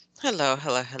Hello,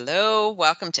 hello, hello.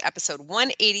 Welcome to episode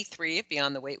 183 of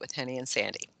Beyond the Weight with Henny and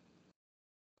Sandy.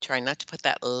 Trying not to put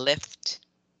that lift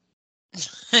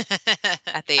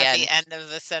at the At the end. end of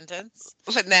the sentence.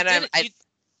 But You then did I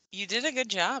you did a good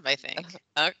job, I think.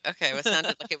 okay, it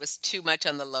sounded like it was too much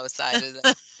on the low side. Is it?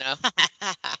 No.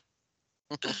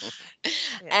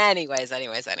 Yeah. anyways.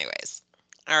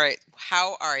 All right.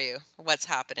 How are you? What's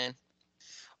happening?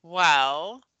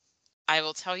 Well, I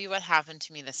will tell you what happened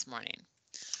to me this morning.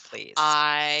 Please.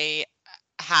 I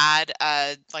had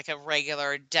a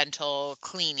regular dental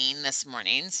cleaning this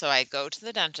morning, so I go to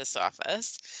the dentist's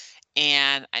office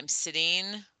and I'm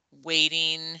sitting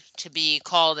waiting to be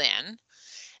called in,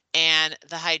 and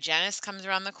the hygienist comes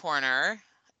around the corner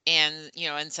and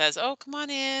and says, "Oh, come on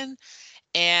in."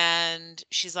 And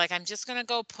she's like, "I'm just gonna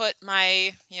go put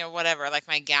my, whatever, like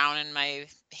my gown and my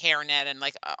hairnet and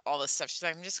like all this stuff." She's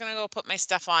like, "I'm just gonna go put my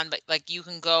stuff on, but like you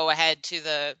can go ahead to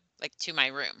to my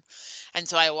room." And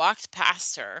so I walked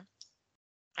past her,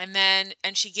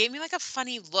 and she gave me like a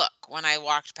funny look when I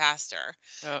walked past her.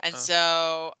 And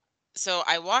Uh-oh. so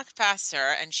I walked past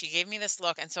her and she gave me this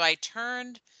look, and so I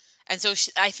turned, and so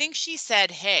I think she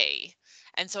said, "Hey."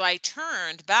 And so I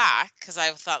turned back because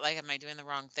I thought, like, am I doing the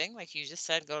wrong thing? Like, you just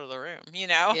said go to the room, you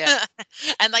know? Yeah.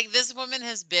 And like this woman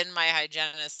has been my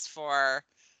hygienist for,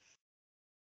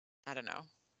 I don't know,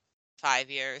 5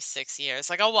 years, 6 years,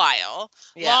 like a while,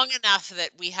 Yeah. long enough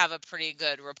that we have a pretty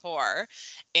good rapport.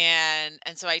 And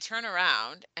so I turn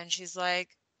around and she's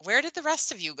like, "Where did the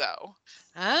rest of you go?"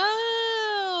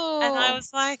 And I Oh.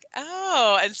 was like,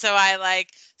 "Oh." And so I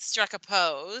like struck a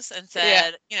pose and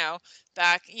Yeah. said,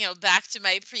 back to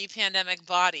my pre-pandemic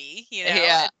body,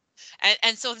 Yeah.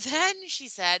 and so then she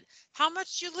said, "How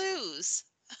much you lose?"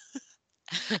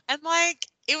 And like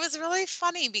it was really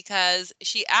funny because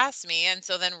she asked me, and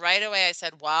so then right away I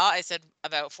said, "Well," I said,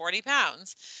 "about 40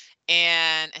 pounds."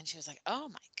 And she was like, "Oh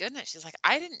my goodness." She's like,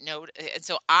 "I didn't know." And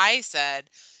so I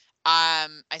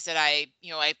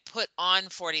put on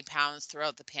 40 pounds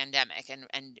throughout the pandemic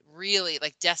and really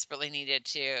like desperately needed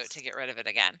to get rid of it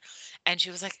again. And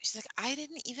she's like, "I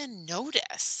didn't even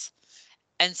notice."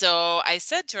 And so I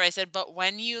said to her, I said, "But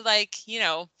when you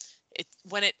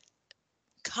when it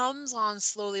comes on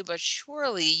slowly but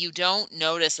surely, you don't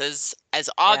notice as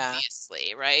Yeah.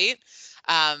 obviously, right?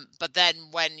 But then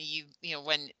when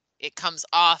it comes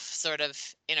off sort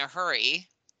of in a hurry,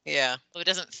 Yeah. so it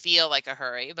doesn't feel like a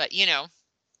hurry, but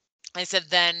I said,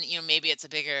 then, maybe it's a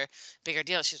bigger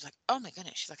deal." She's like, "Oh my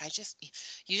goodness." She's like,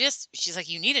 she's like,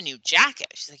 "You need a new jacket."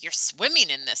 She's like, "You're swimming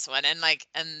in this one." And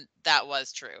that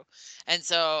was true. And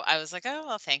so I was like, "Oh,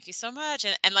 well, thank you so much."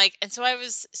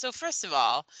 So first of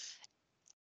all,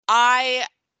 I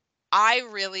I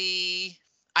really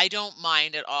I don't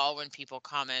mind at all when people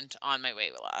comment on my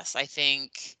weight loss.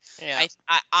 Yeah.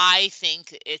 I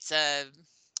think it's I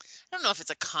don't know if it's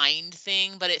a kind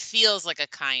thing, but it feels like a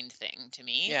kind thing to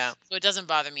me. Yeah. So it doesn't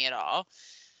bother me at all.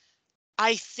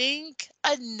 I think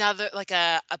another like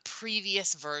a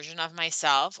previous version of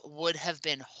myself would have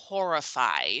been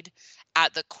horrified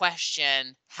at the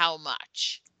question, "How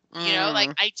much?" Like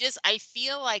Mm. I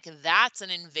feel like that's an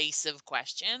invasive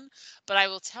question, but I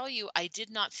will tell you, I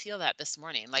did not feel that this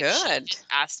morning. Like she Good. just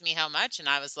asked me how much, and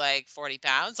I was like 40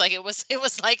 pounds. Like it was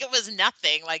like it was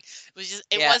nothing. Like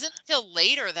it Yeah. wasn't until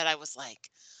later that I was like,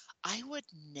 I would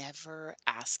never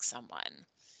ask someone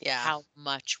Yeah. how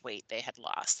much weight they had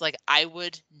lost. Like, I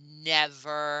would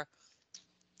never,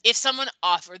 if someone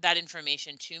offered that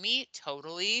information to me,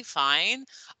 totally fine.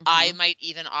 I Mhm. might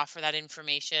even offer that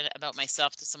information about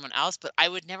myself to someone else, but I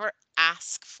would never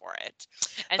ask for it.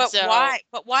 And so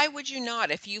But why would you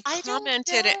not? If you've I don't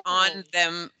commented know. on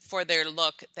them for their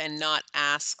look, then not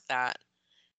ask that.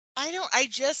 I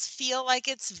just feel like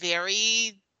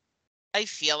I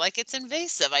feel like it's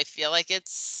invasive. I feel like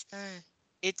Mm.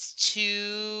 it's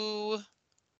too,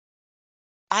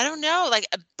 I don't know, like,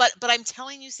 but I'm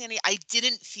telling you, Sandy, I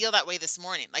didn't feel that way this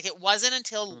morning. Like, it wasn't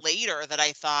until Mm. later that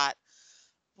I thought,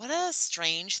 what a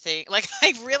strange thing. Like,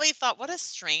 I really thought, what a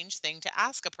strange thing to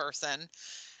ask a person.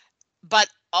 But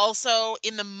also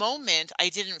in the moment, I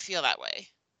didn't feel that way.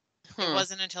 It Hmm.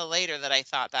 wasn't until later that I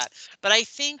thought that. But I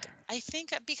think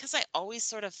because I always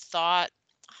sort of thought,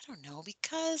 I don't know,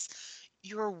 because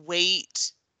your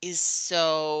weight is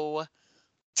so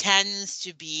tends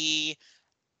to be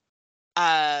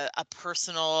a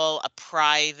personal, a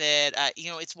private,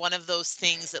 it's one of those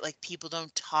things that like people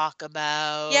don't talk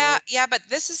Yeah, about. yeah, but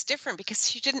this is different because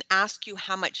she didn't ask you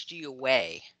how much do you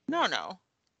weigh. No, no.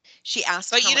 She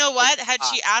asked But how you much know does what? it Had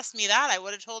she cost. asked me that, I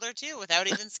would have told her too without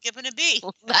even skipping a beat.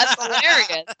 That's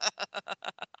hilarious.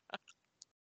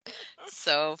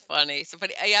 So funny. So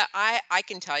funny. Yeah, I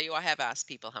can tell you I have asked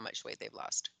people how much weight they've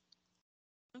lost.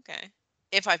 Okay.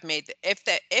 If I've made the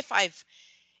if I've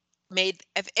made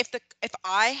if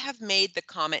I have made the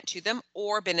comment to them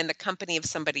or been in the company of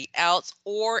somebody else,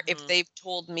 or if Mhm. they've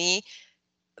told me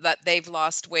that they've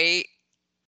lost weight,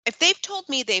 if they've told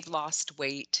me they've lost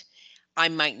weight, I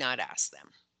might not ask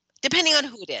them. Depending on Right.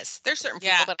 who it is. There's certain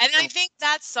Yeah, people that and I I don't. think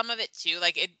that's some of it too.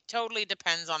 Like it totally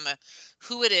depends on the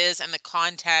who it is and the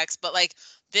context. But like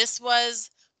this was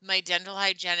my dental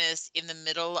hygienist in the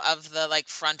middle of the like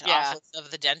front Yeah. office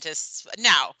of the dentist's.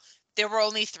 Now, there were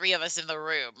only three of us in the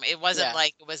room. It wasn't Yeah.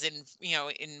 like it was in,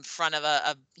 in front of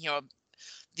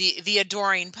the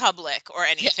adoring public or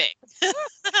Yeah. anything.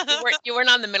 You weren't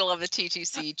on the middle of a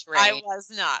TTC I train was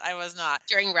not. I was not.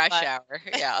 during rush But hour.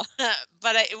 Yeah.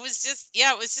 but it was just,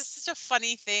 yeah, it was just such a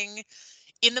funny thing.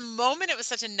 In the moment, it was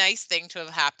such a nice thing to have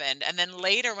happened, and then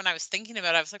later when I was thinking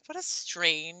about it, I was like, "What a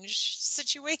strange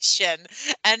situation."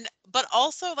 And but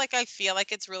also, like, I feel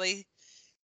like it's really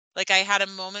like, I had a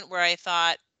moment where I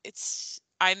thought,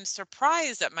 I'm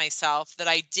surprised at myself that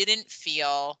I didn't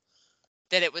feel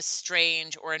that it was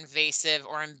strange or invasive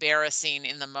or embarrassing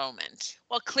in the moment.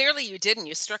 Well, clearly you didn't.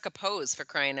 You struck a pose, for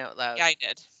crying out Yeah, loud. I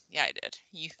did. Yeah, I did.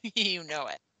 You you know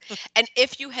it. And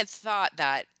if you had thought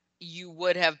that, you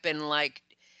would have been like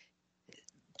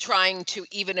trying to,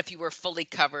 even if you were fully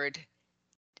covered,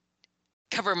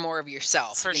 cover more of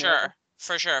yourself, For sure.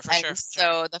 For sure, for sure, And for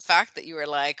sure. so the fact that you were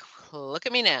like, look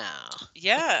at me now.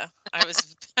 Yeah, I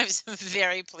was I was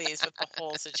very pleased with the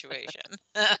whole situation.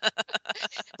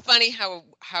 Funny how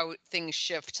things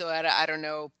shift. So I don't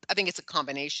know. I think it's a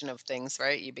combination of things,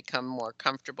 right? You become more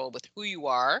comfortable with who you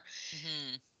are,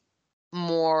 Mhm.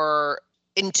 more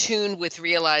in tune with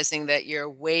realizing that your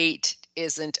weight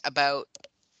isn't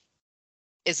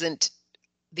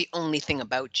the only thing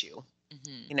about you,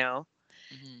 Mhm. you know?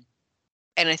 Mhm.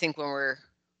 And I think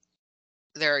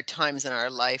there are times in our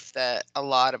life that a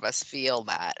lot of us feel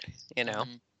that, you know.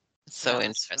 Mhm. So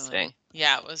interesting.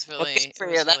 Yeah, it was Well, good really for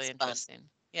you. really That's fun. interesting.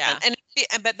 And Yeah. and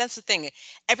but that's the thing.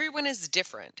 Everyone is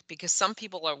different because some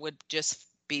people would just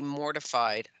be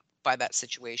mortified by that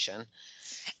situation.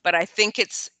 But I think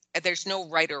there's no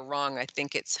right or wrong. I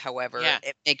think it's however Yeah.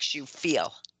 it makes you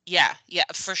feel. Yeah, yeah,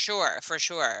 for sure, for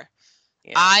sure.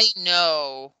 Yeah. I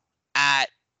know at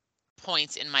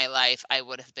points in my life I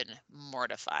would have been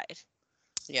mortified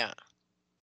Yeah.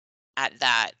 at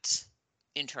that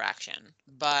interaction,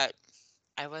 but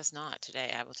I was not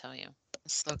today, I will tell you.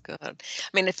 So good. I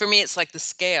mean, for me, it's like the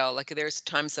scale. Like there's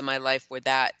times in my life where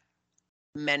that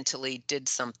mentally did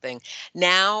something.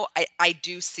 Now I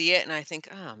do see it and I think,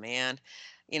 oh man,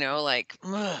 like,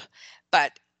 ugh.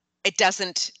 But it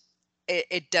doesn't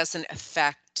it doesn't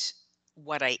affect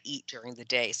what I eat during the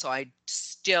day. So I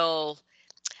still,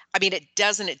 I mean, it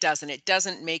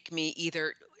doesn't make me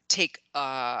either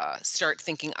start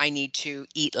thinking I need to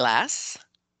eat less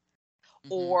Mhm.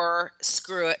 or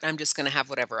screw it, I'm just going to have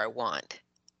whatever I want.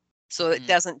 So it Mhm.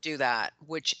 doesn't do that,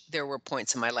 which there were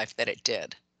points in my life that it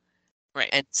did.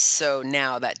 Right. And so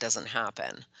now that doesn't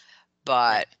happen.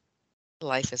 Right. But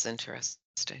life is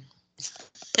interesting.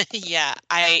 Yeah,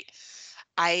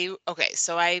 okay,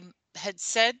 so I had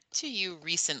said to you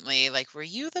recently, like, were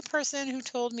you the person who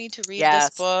told me to read this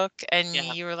Yes. book? And Yeah.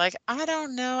 you were like, I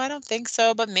don't know, I don't think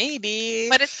so, but maybe.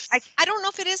 But I don't know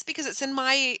if it is because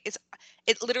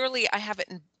it literally, I have it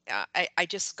in, I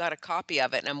just got a copy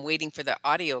of it and I'm waiting for the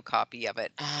audio copy of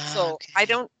it. Ah, So I okay.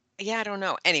 don't, yeah, I don't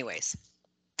know. Anyways,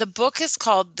 The book is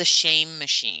called The Shame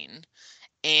Machine,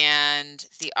 and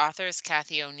the author is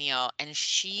Kathy O'Neill, and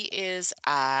she is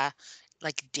a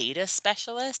like data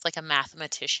specialist, like a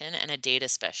mathematician and a data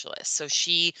specialist. So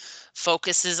she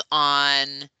focuses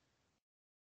on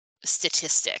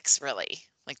statistics, really.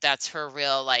 Like that's her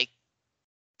real like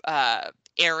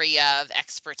area of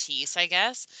expertise, I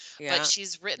guess. But yeah,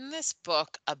 she's written this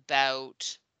book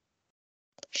about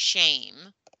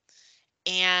shame,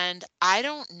 and I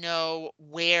don't know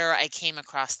where I came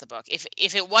across the book.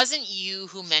 If it wasn't you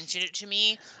who mentioned it to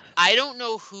me, I don't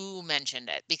know who mentioned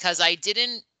it because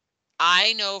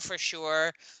I know for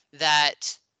sure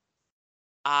that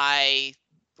I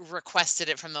requested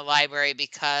it from the library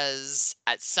because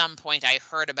at some point I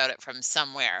heard about it from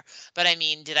somewhere. But I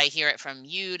mean, did I hear it from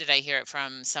you? Did I hear it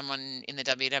from someone in the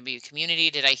WW community?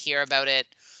 Did I hear about it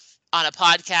on a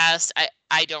podcast?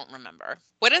 I don't remember.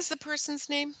 what is the person's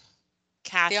name?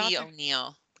 The Kathy author?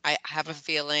 O'Neill. I have a Yeah.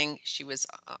 feeling she was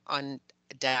on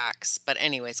Dax, but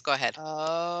anyways, go ahead.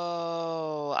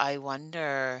 Oh, I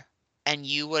wonder. And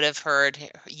you would have heard,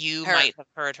 you Her, might have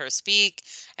heard her speak,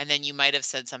 and then you might have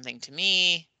said something to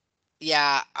me.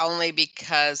 Yeah, only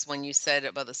because when you said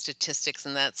about the statistics,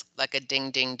 and that's like a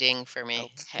ding, ding, ding for me. Ding,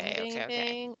 Okay, ding, okay, okay.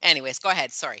 ding. Anyways, go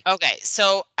ahead. Sorry. Okay,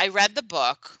 so I read the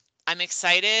book. I'm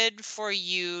excited for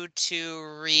you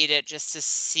to read it just to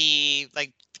see,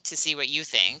 like, to see what you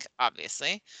think,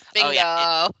 obviously. Oh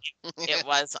yeah, Bingo. it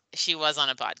was, she was on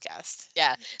a podcast.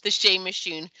 Yeah, the shame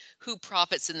machine. Who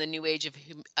profits in the new age of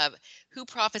who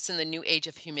profits in the new age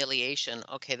of humiliation?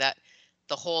 Okay, that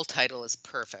the whole title is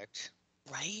perfect.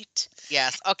 Right?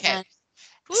 Yes. Okay. And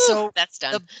Whew, so that's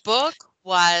done. the book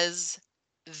was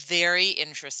very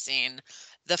interesting.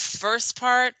 The first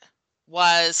part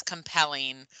was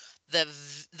compelling.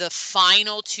 The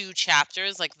final two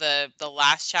chapters, like the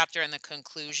last chapter and the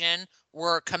conclusion,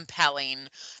 were compelling.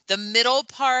 The middle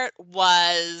part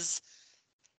was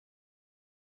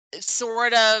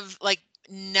sort of like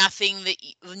nothing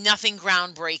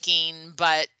groundbreaking,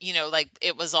 but like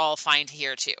it was all fine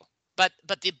here too. But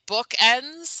the book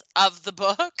ends of the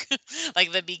book,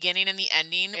 like the beginning and the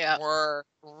ending, Yeah. were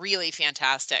really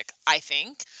fantastic, I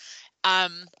think.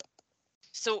 um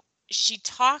so she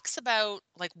talks about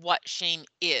like what shame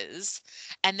is,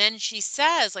 and then she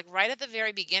says, like, right at the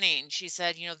very beginning, she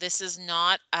said, this is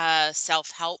not a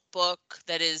self-help book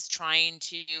that is trying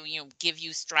to give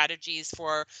you strategies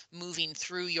for moving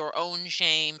through your own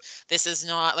shame. This is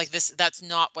not like this, that's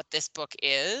not what this book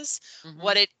is. Hmm.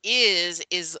 What it is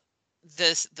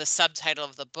this, the subtitle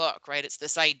of the book, right? It's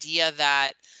this idea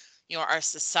that our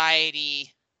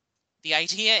society, the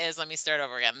idea is, let me start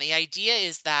over again. The idea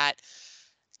is that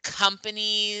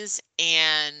companies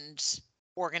and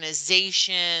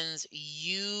organizations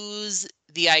use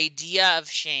the idea of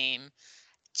shame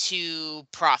to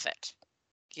profit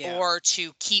Yeah. or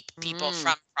to keep people Mm.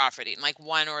 from profiting, like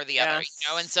one or the other, and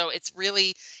Yes. so it's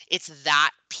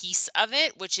that piece of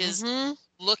it, which is Hmm.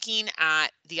 looking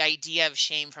at the idea of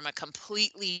shame from a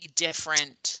completely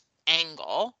different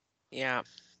angle. Yeah.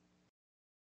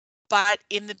 But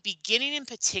in the beginning in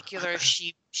particular,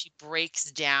 she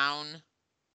breaks down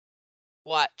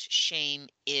what shame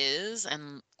is,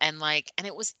 and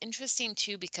it was interesting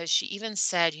too, because she even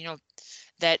said,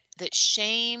 that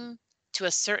shame, to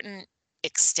a certain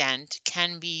extent,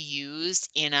 can be used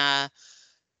in a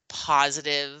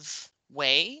positive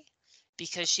way,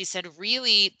 because she said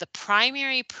really the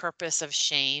primary purpose of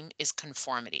shame is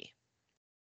conformity.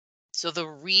 So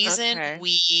Okay.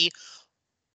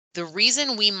 the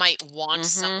reason we might want Hmm.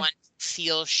 someone to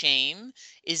feel shame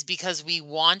is because we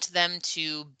want them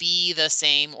to be the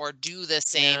same or do the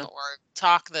same Yeah. or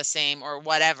talk the same or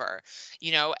whatever,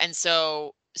 and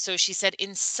so she said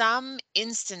in some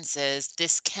instances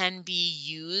this can be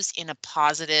used in a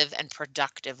positive and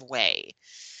productive way.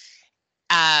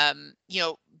 And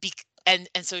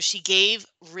so she gave,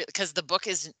 because the book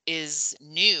is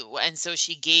new, and so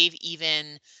she gave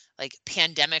even like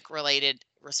pandemic related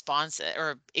responses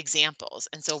or examples.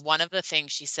 And so one of the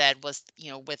things she said was,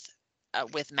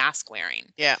 with mask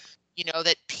wearing, Yeah.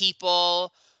 that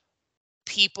people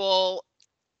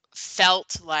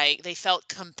felt like they felt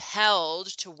compelled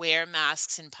to wear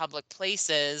masks in public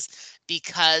places,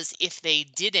 because if they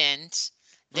didn't,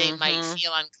 they might Hmm.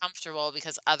 feel uncomfortable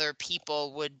because other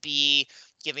people would be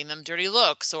giving them dirty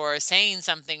looks or saying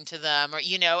something to them, or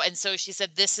and so she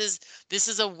said this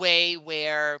is a way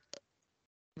where,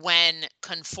 when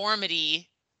conformity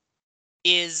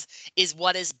is is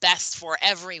what is best for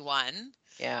everyone,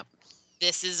 Yeah.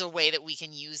 this is a way that we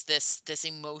can use this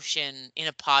emotion in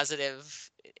a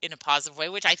positive way,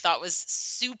 which I thought was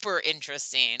super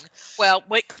interesting. Well,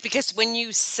 wait, because when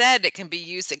you said it can be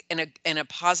used in a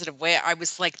positive way, I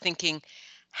was like thinking,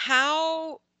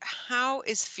 how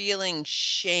is feeling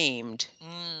shamed,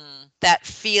 Mm, that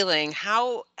feeling,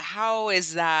 how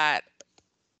is that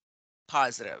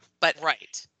positive? But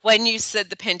right. when you said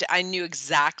the I knew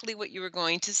exactly what you were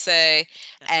going to say,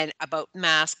 Yeah. and about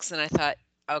masks, and I thought,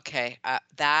 okay,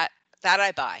 that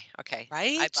I buy. Okay, I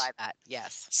Right? buy that.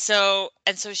 Yes. So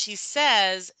she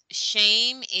says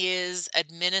shame is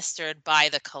administered by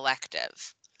the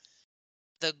collective.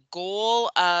 The goal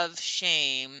of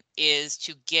shame is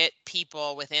to get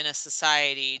people within a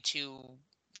society to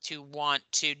want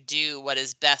to do what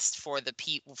is best for the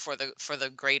people, for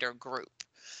the greater group,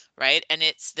 right? And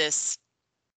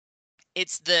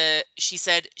she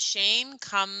said shame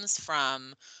comes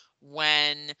from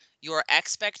when your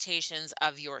expectations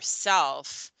of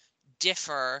yourself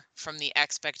differ from the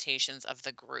expectations of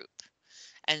the group.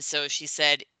 And so she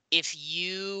said, if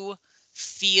you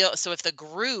if the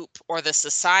group or the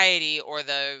society or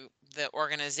the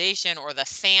organization or the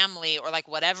family or like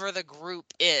whatever the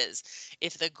group is,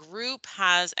 if the group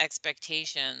has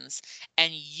expectations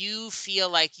and you feel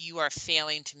like you are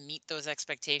failing to meet those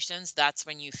expectations, that's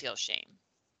when you feel shame.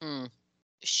 Mm.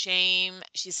 Shame,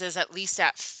 she says, at least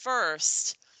at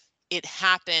first, it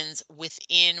happens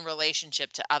within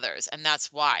relationship to others. And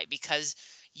that's why, because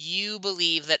you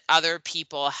believe that other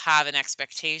people have an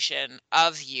expectation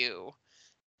of you.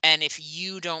 And if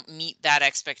you don't meet that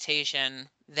expectation,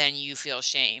 then you feel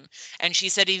shame. And she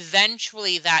said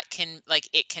eventually that can, like,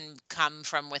 it can come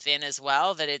from within as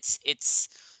well, that it's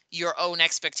your own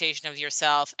expectation of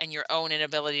yourself and your own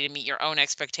inability to meet your own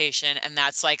expectation, and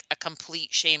that's like a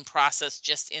complete shame process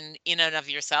just in and of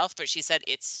yourself. But she said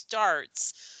it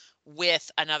starts with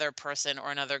another person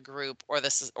or another group or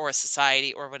or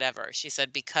society or whatever. She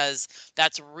said because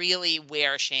that's really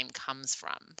where shame comes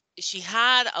from. She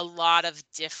had a lot of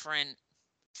different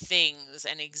things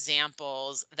and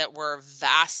examples that were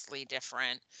vastly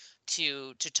different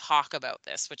to talk about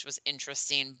this, which was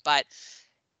interesting. But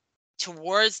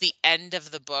towards the end of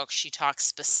the book, she talks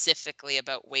specifically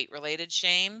about weight related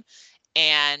shame,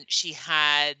 and she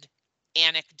had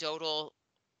anecdotal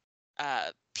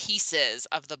pieces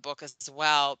of the book as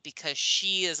well, because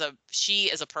she is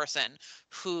a person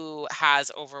who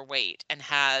has overweight and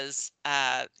has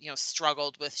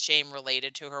struggled with shame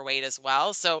related to her weight as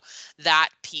well. So that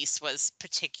piece was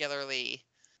particularly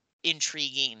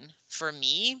intriguing for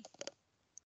me.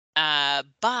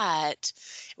 But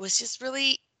it was just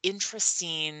really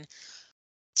interesting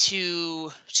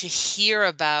to hear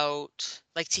about,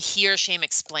 like, to hear shame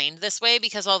explained this way,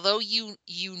 because although you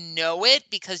know it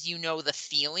because you know the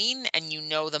feeling and you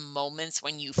know the moments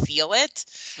when you feel it,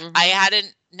 I Mm-hmm.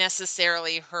 hadn't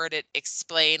necessarily heard it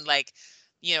explained, like,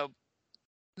 you know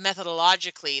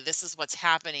methodologically, this is what's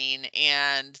happening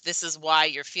and this is why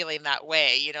you're feeling that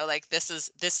way, like this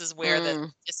is where the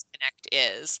Mm. disconnect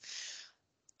is.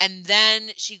 And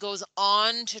then she goes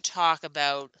on to talk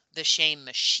about the shame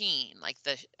machine,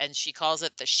 and she calls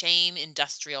it the shame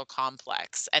industrial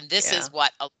complex. And this Yeah. is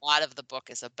what a lot of the book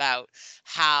is about,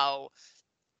 how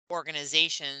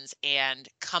organizations and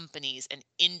companies and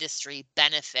industry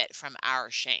benefit from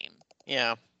our shame.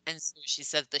 Yeah. And so she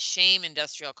says the shame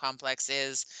industrial complex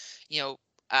is, you know,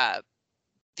 uh,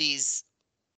 these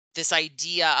this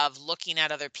idea of looking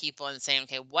at other people and saying,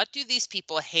 okay, what do these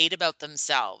people hate about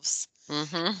themselves?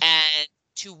 Mm-hmm. And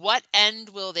to what end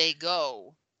will they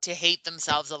go to hate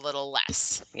themselves a little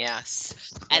less? Yes.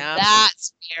 And Yeah.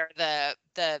 that's where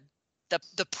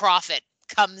the profit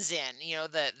comes in,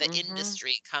 the Mm-hmm.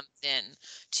 industry comes in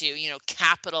to,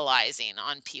 capitalizing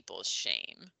on people's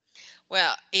shame.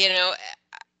 Well,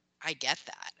 I get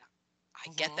that. I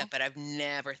get Hmm. that, but I've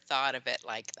never thought of it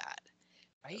like that.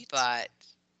 Right? But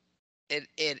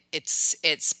it's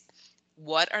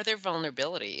what are their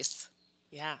vulnerabilities?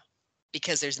 Yeah,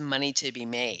 Because there's money to be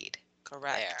made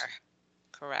correct. there.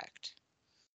 Correct.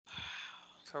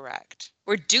 Correct.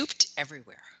 We're duped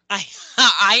everywhere. I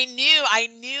I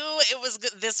knew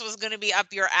this was going to be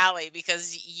up your alley,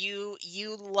 because you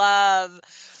love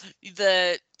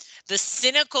the the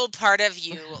cynical part of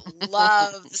you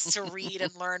loves to read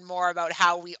and learn more about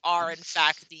how we are in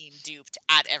fact being duped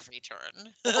at every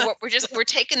turn. We're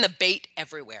taking the bait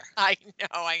everywhere. I know,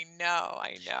 I know,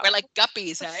 I We're know. like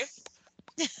guppies, eh?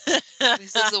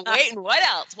 This is the wait, and what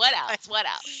else? What else? What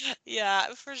else? Yeah,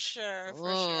 for sure,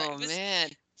 for sure. Oh man.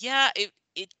 Yeah,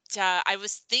 I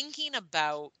was thinking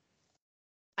about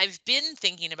I've been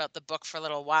thinking about the book for a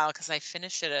little while, because I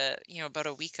finished it about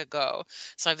a week ago.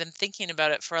 So I've been thinking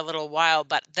about it for a little while,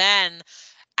 but then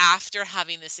after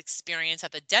having this experience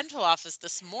at the dental office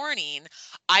this morning,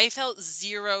 I felt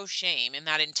zero shame in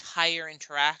that entire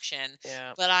interaction.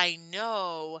 Yeah. But I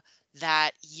know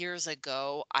that years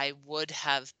ago I would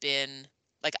have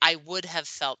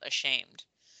felt ashamed.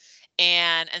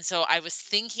 And so I was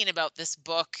thinking about this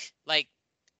book, like,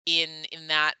 in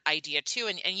that idea too.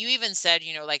 And you even said,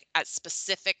 like, at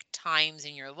specific times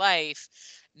in your life,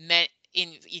 meant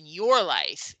in your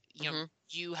life, Mhm.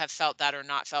 you have felt that or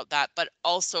not felt that. But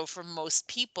also for most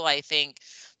people, I think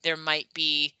there might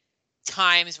be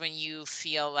times when you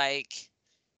feel like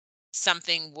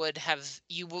something would have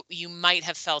you might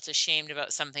have felt ashamed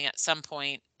about something at some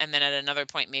point, and then at another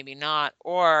point maybe not,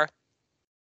 or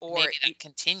Or maybe that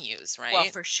continues, well,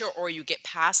 right? for sure, or you get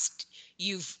past,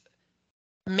 you've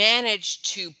managed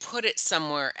to put it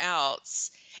somewhere else.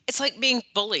 It's like being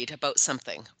bullied about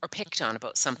something or picked on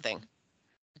about something,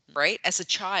 Mhm, mhm, right? As a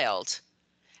child.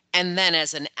 And then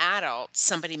as an adult,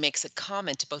 somebody makes a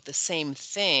comment about the same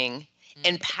thing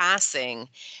in mhm. passing,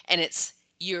 and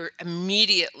you're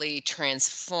immediately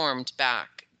transformed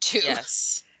back to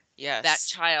Yes. that Yes.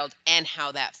 child and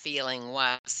how that feeling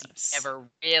was. You Yes. never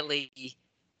really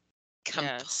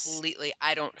Yes. completely,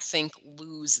 I don't think,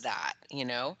 lose that, you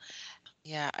know?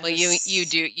 Yeah, I Well, you was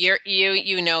do.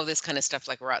 You know this kind of stuff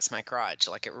like rots my crotch.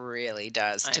 Like it really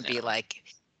does I to be know. like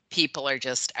people are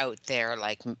just out there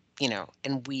like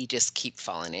and we just keep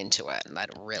falling into it, and that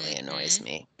really annoys Mhm.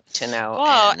 me to know.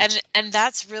 Well, And and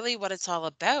that's really what it's all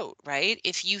about, right?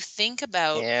 If you think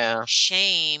about yeah,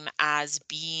 shame as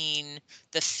being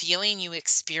the feeling you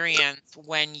experience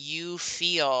when you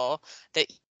feel that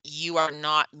you are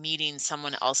not meeting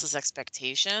someone else's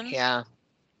expectation, yeah,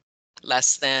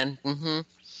 less than.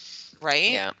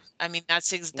 right? Yeah, I mean,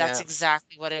 that's yeah.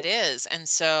 exactly what it is. And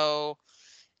so,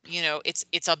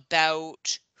 it's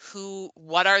about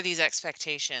what are these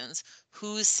expectations?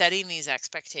 Who's setting these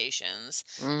expectations?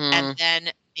 And hmm then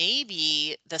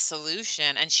maybe the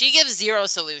solution, and she gives zero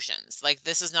solutions. Like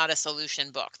this is not a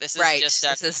solution book. This is just Right.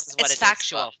 a This this is is what it's it is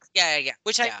book. factual. Yeah, yeah,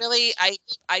 Which I yeah, really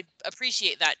I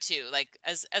appreciate that too. Like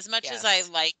as much as I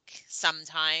yes, like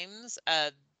sometimes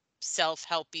a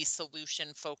self-helpy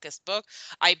solution focused book,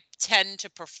 I tend to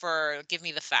prefer give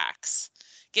me the facts.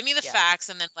 Give me the yeah, facts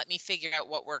and then let me figure out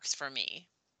what works for me,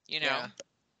 you know?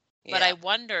 yeah, But I yeah.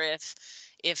 wonder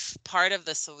if part of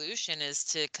the solution is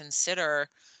to consider,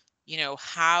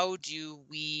 how do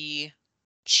we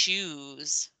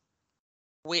choose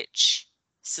which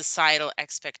societal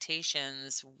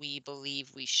expectations we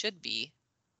believe we should be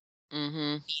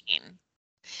hmm meeting.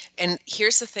 And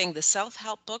here's the thing: the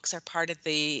self-help books are part of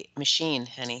the machine,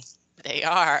 Henny. They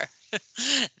are.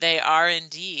 They are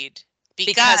indeed.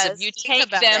 Because if Because you think take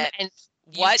about them it. and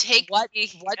you What take what the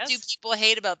what do yes, people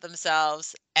hate about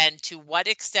themselves, and to what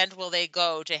extent will they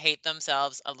go to hate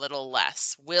themselves a little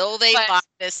less? Will they but buy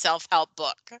this self-help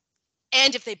book?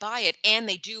 and if they buy it and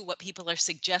they do what people are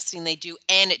suggesting they do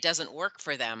and it doesn't work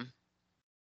for them,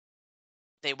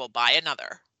 They will buy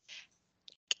another.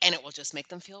 and it will just make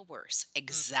them feel worse.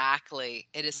 Mhm, Exactly.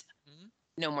 It is mhm.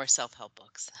 no more self-help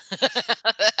books.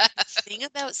 The thing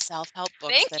about self-help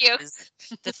books Thank that you. is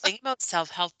the thing about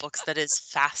self-help books that is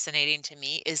fascinating to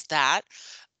me is that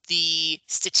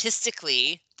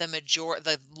statistically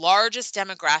the largest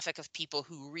demographic of people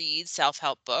who read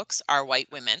self-help books are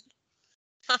white women,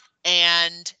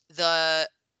 and the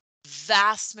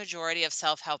vast majority of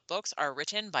self-help books are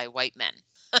written by white men.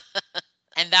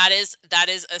 And that is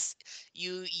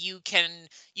you can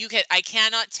I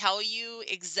cannot tell you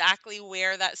exactly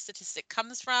where that statistic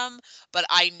comes from, but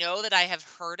I know that I have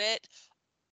heard it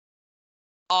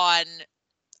on,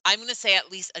 I'm going to say,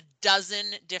 at least a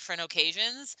dozen different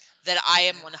occasions that I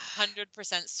am Yeah.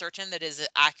 100% certain that is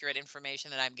accurate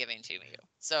information that I'm giving to you.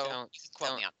 So Don't you can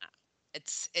quote don't me on that.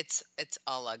 it's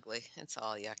all ugly. It's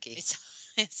all yucky. It's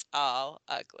it's all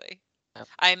ugly. Yep.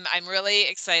 I'm really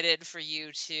excited for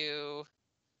you to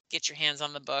get your hands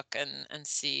on the book and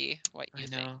see what I you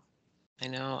think. know. I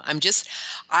know.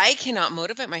 I cannot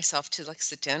motivate myself to like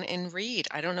sit down and read.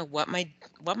 I don't know what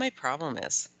my problem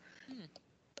is. Hmm.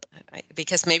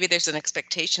 Because maybe there's an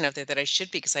expectation out there that I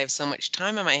should because I have so much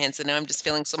time on my hands, and now I'm just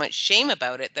feeling so much shame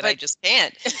about it that I But just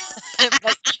can't.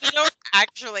 but you don't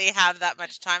actually have that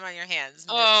much time on your hands,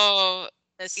 Oh,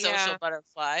 Miss Social yeah.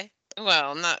 Butterfly.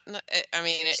 Well, not I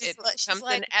mean, it She's comes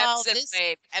in like, well,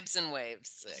 ebbs and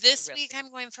waves, this week really. I'm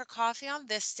going for coffee on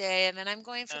this day, and then I'm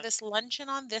going for Uh, this luncheon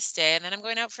on this day, and then I'm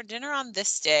going out for dinner on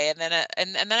this day, and then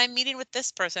and then I'm meeting with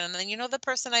this person, and then the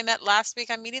person I met last week,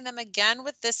 I'm meeting them again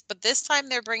with this, but this time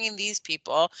they're bringing these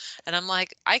people, and I'm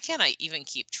like, I cannot even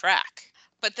keep track.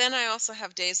 but then I also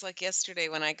have days like yesterday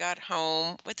when I got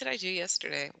home. What did I do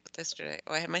yesterday?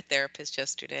 Oh, I had my therapist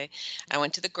yesterday. I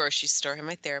went to the grocery store, had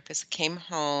my therapist, came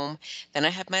home, then I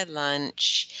had my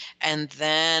lunch, and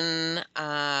then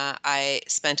I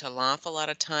spent an awful lot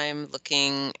of time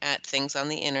looking at things on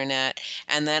the internet.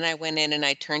 And then I went in and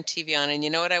I turned TV on, and you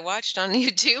know what I watched on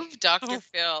YouTube? Dr. Oh,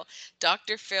 Phil.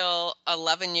 Dr. Phil,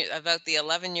 about the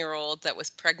 11-year-old that was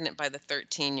pregnant by the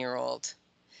 13-year-old.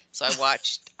 So I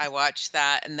watched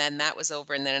that, and then that was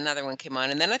over, and then another one came on,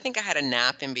 and then I think I had a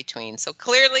nap in between. So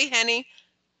clearly, Henny,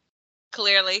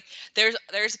 clearly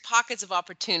there's pockets of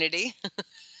opportunity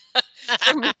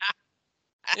for me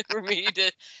for me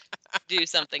to do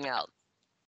something else.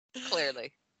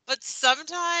 Clearly. but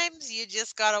sometimes you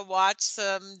just gotta watch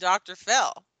some Dr.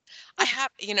 Phil.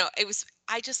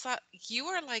 I just thought you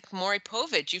are like Maury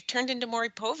Povich. You've turned into Maury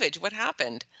Povich. What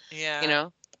happened? You Yeah,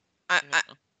 know? I yeah.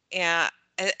 yeah.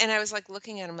 And I was like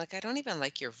looking at him like I don't even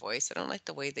like your voice. I don't like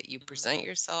the way that you present No.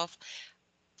 yourself.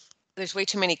 there's way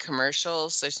too many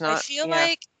commercials. There's I not, feel yeah.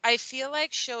 like I feel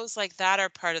like shows like that are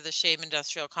part of the shame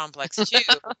industrial complex too,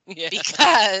 Yeah.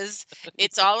 because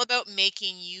it's all about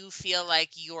making you feel like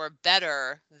you're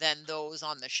better than those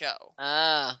on the show,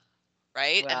 Ah,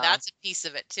 right? And well, that's a piece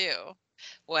of it too.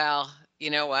 well, you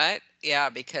know what? Yeah,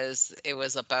 because it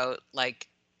was about like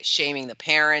shaming the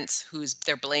parents who's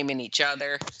they're blaming each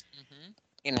other, Mhm.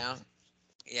 you know.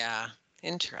 Yeah,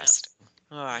 Yep. interesting.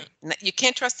 All Yep. right. You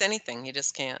can't trust anything. You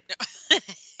just can't.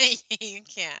 You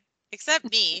can't. Except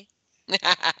me.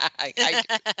 I do.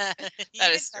 You That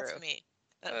can is trust true. me.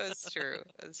 That's true.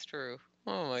 That's true.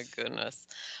 Oh my goodness.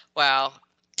 Wow.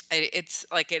 It's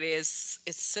like it's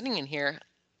sitting in here,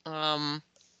 um,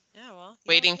 Yeah, well,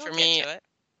 waiting you'll for get me, to it.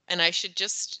 and I should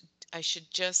just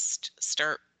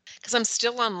start because I'm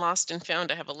still on Lost and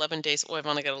Found. I have 11 days. Oh,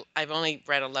 I've only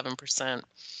read 11%.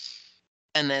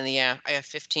 And then yeah, I have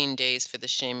 15 days for the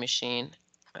Shame Machine.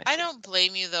 I I should. don't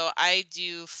blame you though. I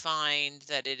do find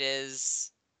that it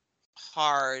is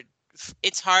hard.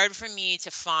 It's hard for me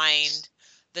to find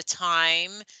the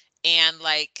time and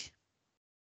like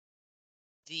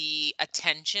the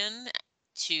attention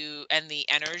to and the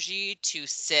energy to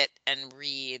sit and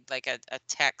read like a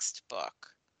textbook.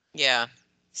 Yeah.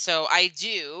 So I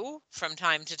do from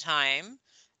time to time,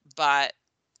 but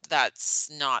that's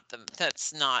not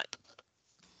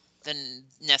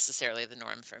necessarily the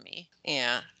norm for me.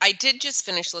 Yeah. I did just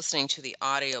finish listening to an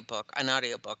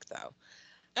audiobook though.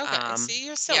 Okay, see,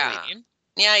 you're still Yeah. reading.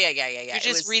 Yeah. You're It just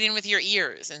was, reading with your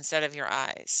ears instead of your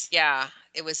eyes. yeah,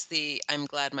 it was the I'm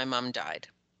Glad My Mom Died.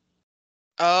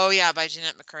 Oh yeah, by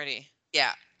Jeanette McCurdy.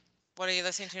 Yeah. What are you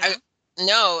listening to I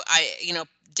now? no,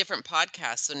 different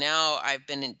podcasts. So now I've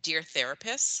been in Dear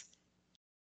Therapists.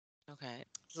 Okay.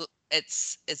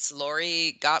 It's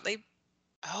Lori Gottlieb,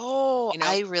 Oh, you know,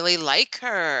 I really like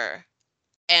her.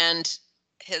 and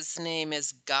his name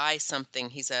is Guy something.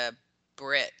 He's a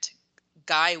Brit.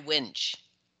 Guy Winch.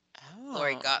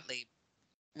 Lori Oh. Gottlieb,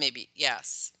 maybe.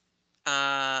 Yes.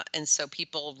 And so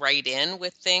people write in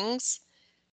with things.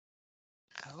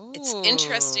 It's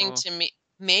interesting Oh. to me.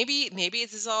 Maybe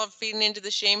this is all feeding into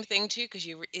the shame thing too, because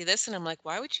you listen. I'm like,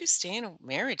 why would you stay in a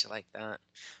marriage like that?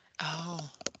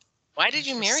 Oh, Why did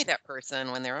you marry interesting. that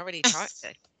person when they're already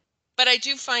talking? But I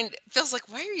do find Phil's like,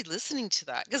 why are you listening to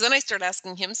that? Because then I start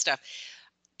asking him stuff.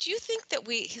 Do you think that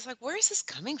he's like, where is this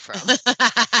coming from?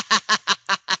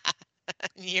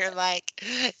 You're like,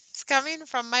 it's coming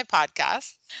from my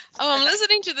podcast. Oh, I'm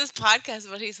listening to this podcast,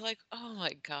 but he's like, oh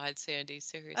my God, Sandy,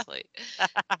 seriously.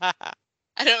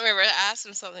 I don't remember. I asked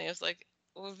him something. I was like,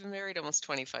 well, we've been married almost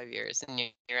 25 years, and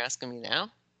you're asking me now?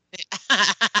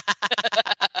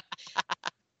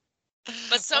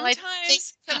 But Well, think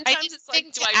I sometimes didn't it's like,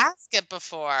 think to ask it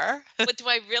before. but do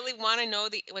I really want to know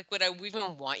would I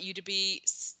even want you to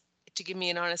give me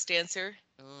an honest answer?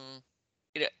 Mm,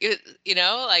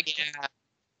 Like, yeah,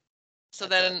 so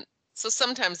that's a then, so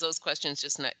sometimes those questions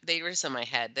they were just in my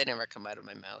head. They never come out of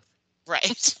my mouth.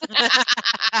 right.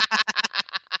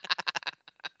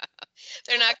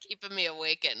 They're not keeping me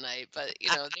awake at night, but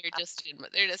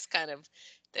they're just kind of,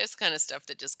 there's kind of stuff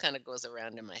that just kind of goes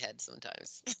around in my head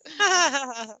sometimes.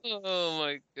 Oh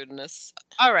my goodness.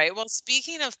 All right. Well,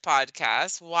 speaking of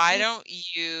podcasts, why Mm. don't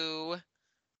you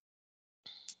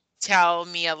tell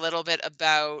me a little bit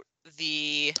about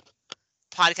the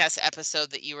podcast episode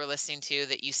that you were listening to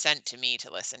that you sent to me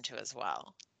to listen to as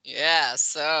well? Yeah,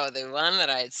 so the one that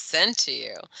I had sent to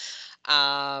you,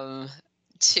 um,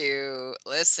 to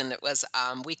listen, it was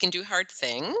We Can Do Hard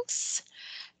Things,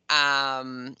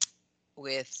 um,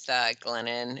 with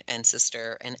Glennon and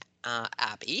sister and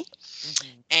Abby.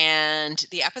 Mhm. And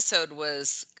the episode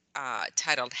was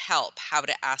titled Help, How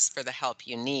to Ask for the Help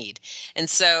You Need. And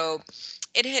so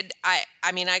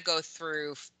I mean, I go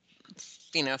through,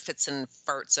 fits and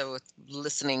farts of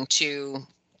listening to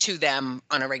them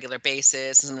on a regular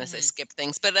basis. Sometimes I Mhm. skip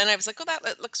things, but then I was like, oh,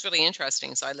 that looks really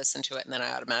interesting. So I listened to it and then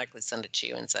I automatically sent it to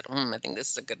you and said, I think this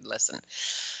is a good listen.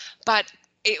 But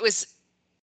it was,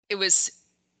 it was,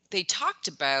 they talked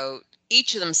about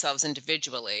each of themselves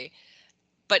individually,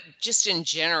 but just in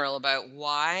general about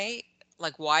why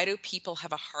do people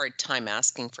have a hard time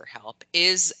asking for help?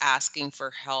 Is asking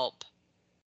for help,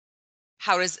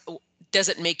 how does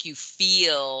it make you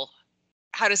feel?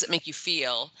 How does it make you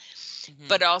feel?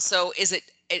 But Mhm. also,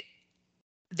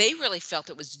 they really felt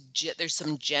it was there's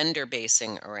some gender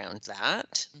basing around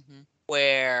that, Mhm.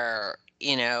 where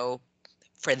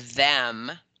for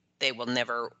them, they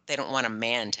don't want a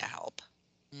man to help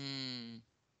Mm.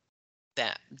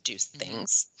 them do Mhm.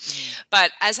 things. Mhm.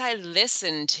 But as I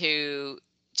listened to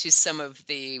some of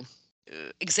the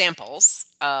examples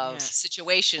of Yeah.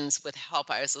 situations with help.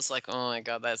 I was just like, oh my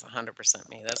God, that's 100%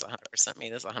 me. That's 100% me.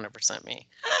 That's 100% me.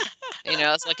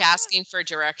 It's like asking for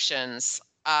directions.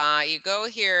 You go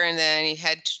here and then you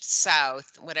head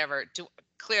south, whatever.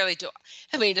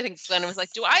 I mean, I think Glenn was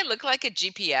like, do I look like a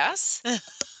GPS?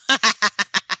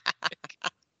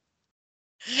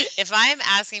 If I'm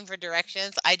asking for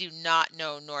directions, I do not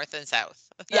know north and south.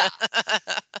 Yeah.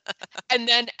 And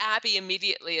then Abby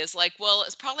immediately is like, well,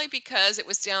 it's probably because it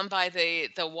was down by the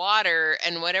water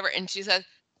and whatever. And she said,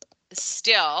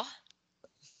 still,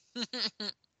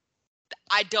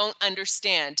 I don't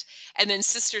understand. And then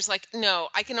sister's like, no,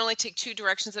 I can only take two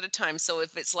directions at a time. So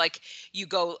if it's like you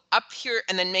go up here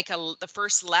and then make the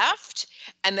first left,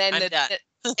 and then I'm done.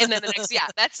 and then the next, yeah,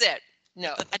 that's it.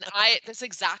 No, and that's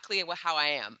exactly how I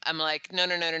am. I'm like, no,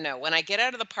 no, no, no, no. When I get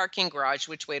out of the parking garage,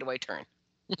 which way do I turn?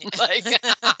 Like,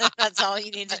 That's all you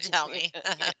need to tell me.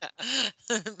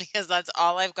 Because that's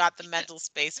all I've got the mental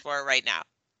space for right now.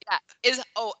 yeah,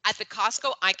 at the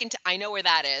Costco, I know where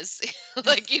that is.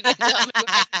 Like you can tell me where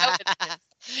to go with this.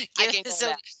 I Give, can go so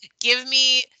there. give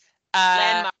me uh,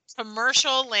 Landmark.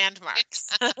 commercial landmarks.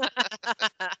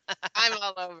 I'm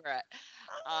all over it.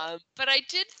 But I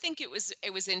did think it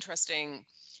was interesting,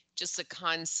 just the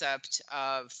concept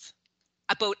of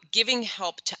about giving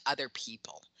help to other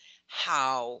people,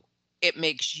 how it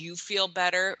makes you feel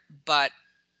better, but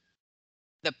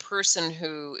the person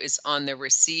who is on the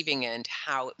receiving end,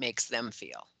 how it makes them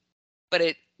feel. But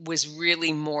it was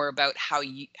really more about how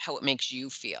it makes you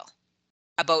feel.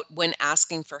 About when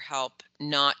asking for help,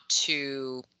 not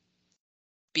to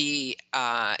be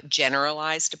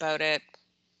generalized about it,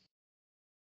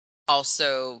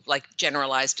 also like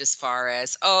generalized as far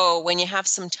as, oh, when you have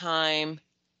some time,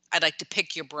 I'd like to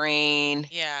pick your brain.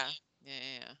 Yeah.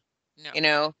 Yeah. Yeah.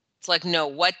 No. It's like, no,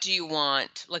 what do you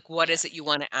want? Like, what Yeah. is it you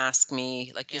want to ask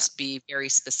me? Like, Yeah. just be very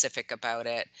specific about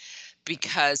it,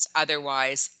 because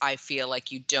otherwise I feel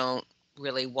like you don't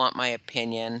really want my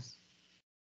opinion.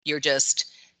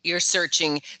 You're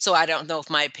searching. So I don't know if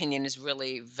my opinion is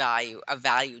really a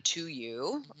value to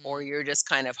you, or Mhm. you're just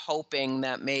kind of hoping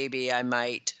that maybe I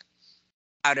might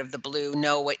out of the blue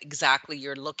know what exactly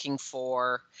you're looking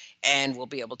for and will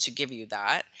be able to give you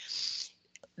that.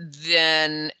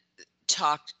 Then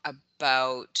talked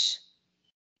about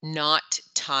not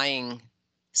tying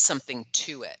something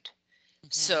to it.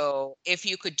 Mhm. So if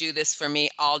you could do this for me,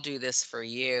 I'll do this for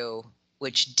you,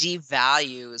 which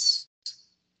devalues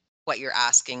what you're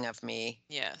asking of me,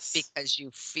 Yes. because you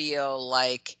feel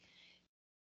like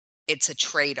it's a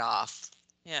trade-off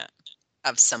Yeah.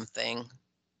 of something,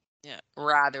 Yeah.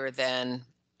 rather than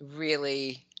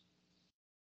really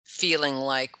feeling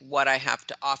like what I have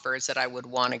to offer is that I would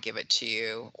want to give it to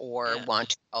you or Yeah. want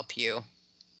to help you.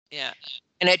 Yeah.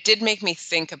 And it did make me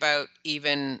think about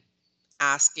even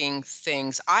asking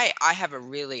things. I have a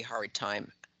really hard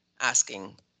time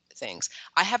asking things.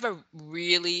 I have a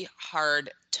really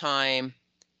hard time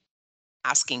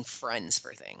asking friends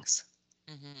for things.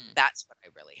 Mhm. That's what I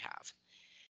really have.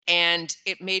 And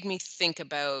it made me think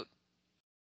about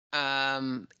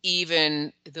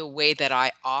even the way that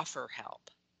I offer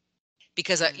help,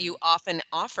 because you Mm. often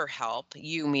offer help,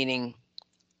 you meaning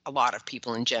a lot of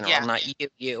people in general, Yeah. not you,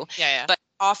 Yeah. Yeah. but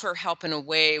offer help in a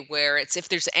way where it's, if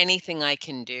there's anything I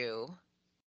can do,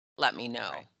 let me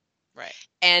know. Right. Right.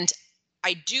 And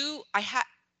I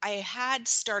had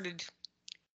started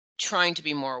trying to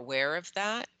be more aware of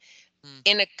that Mm.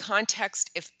 in a context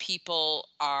if people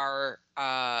are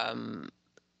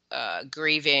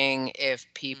grieving, if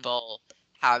Mm. people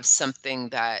have something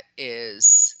that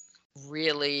is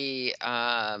really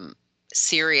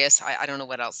serious. I don't know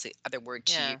what else the other word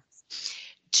to use.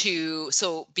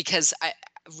 Yeah. Because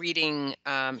reading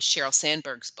Sheryl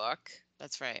Sandberg's book,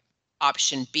 That's right.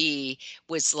 option B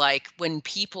was like, when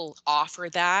people offer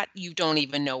that, you don't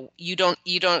even know,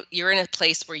 you're in a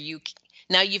place where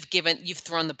now you've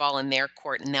thrown the ball in their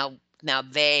court, and now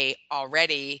they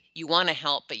already, you want to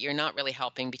help, but you're not really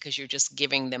helping because you're just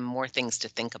giving them more things to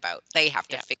think about. They have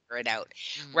to Yeah. figure it out,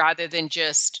 Mhm. rather than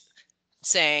just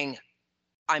saying,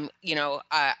 I'm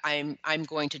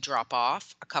going to drop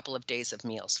off a couple of days of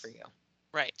meals for you,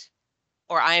 Right.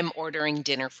 or I'm ordering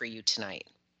dinner for you tonight,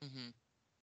 Mhm.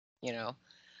 you know.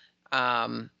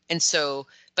 And so,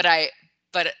 but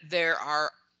there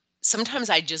are sometimes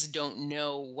I just don't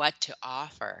know what to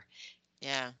offer.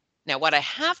 Yeah. Now, what I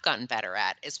have gotten better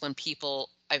at is when people,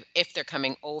 if they're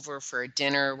coming over for a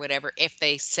dinner or whatever, if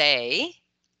they say,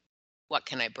 what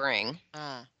can I bring?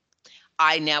 Ah.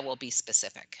 I now will be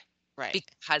specific, Right.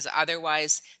 because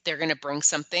otherwise they're going to bring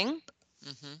something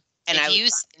Mhm. and If I would you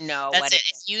know That's what it. it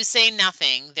If is. you say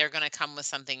nothing, they're gonna come with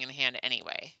something in hand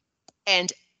anyway.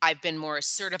 And I've been more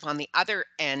assertive on the other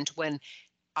end when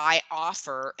I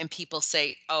offer and people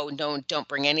say, "Oh, no, don't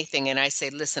bring anything." And I say,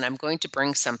 "Listen, I'm going to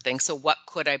bring something. So what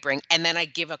could I bring?" And then I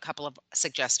give a couple of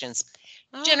suggestions,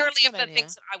 Oh, that's generally a of good the idea.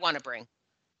 things that I want to bring.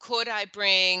 Could I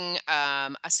bring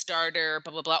a starter,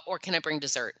 blah, blah, blah, or can I bring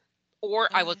dessert? Or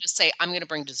I will Okay, just say, I'm going to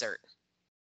bring dessert,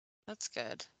 that's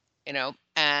good.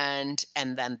 and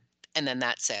then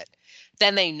that's it.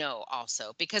 Then they know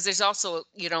also because there's also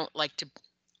you don't like to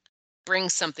bring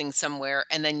something somewhere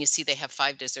and then you see they have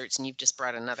 5 desserts and you've just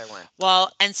brought another one.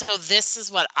 Well, and so this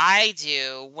is what I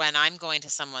do when I'm going to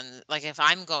someone, like if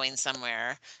I'm going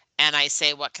somewhere and I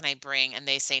say, "What can I bring?" and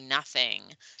they say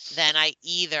nothing, then I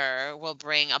either will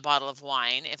bring a bottle of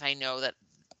wine if I know that,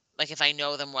 like if I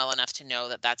know them well enough to know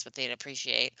that that's what they'd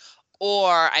appreciate,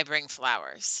 or I bring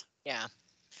flowers Yeah.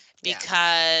 Yeah.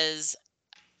 because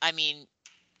I mean,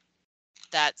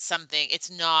 that's something, it's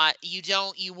not,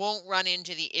 you won't run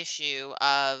into the issue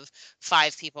of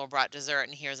 5 people brought dessert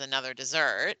and here's another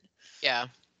dessert, Yeah.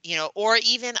 or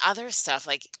even other stuff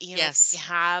like, if you Yes.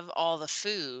 have all the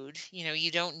food,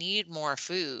 you don't need more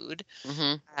food,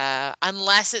 Mhm.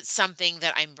 unless it's something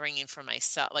that I'm bringing for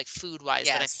myself, like food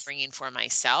wise that I'm Yes. bringing for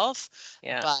myself.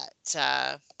 Yeah. But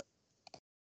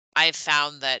I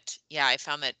found that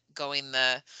going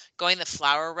the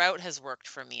flower route has worked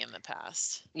for me in the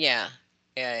past. Yeah.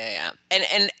 Yeah, yeah, yeah.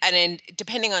 And then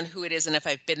depending on who it is and if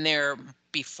I've been there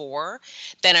before,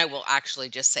 then I will actually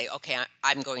just say, "Okay,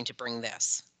 I'm going to bring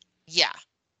this." Yeah.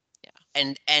 Yeah.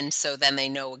 And so then they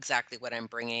know exactly what I'm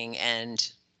bringing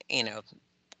and, you know,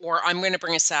 or I'm going to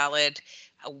bring a salad.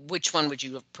 Which one would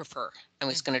you prefer? I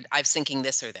was thinking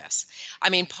this or this. I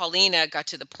mean, Paulina got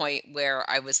to the point where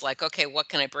I was like, okay, what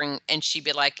can I bring? And she'd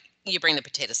be like, you bring the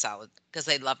potato salad because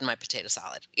they loved my potato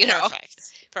salad,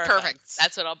 Perfect. Perfect. Perfect.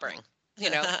 That's what I'll bring, you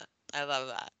know. I love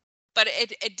that. But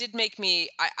it did make me,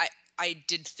 I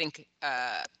did think,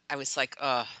 I was like,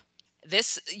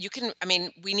 this, you can, I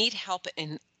mean, we need help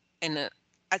in a,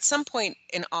 at some point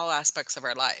in all aspects of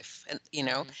our life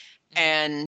Mhm. Mhm.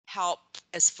 and help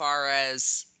as far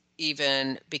as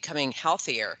even becoming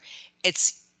healthier.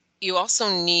 It's you also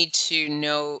need to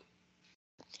know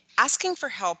asking for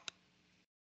help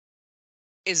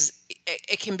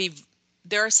it can be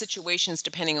there are situations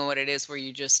depending on what it is where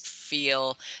you just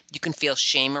feel you can feel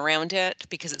shame around it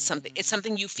because it's Mhm.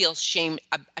 something you feel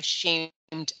ashamed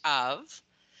of,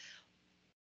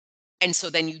 and so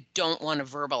then you don't want to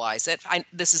verbalize it.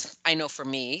 I know for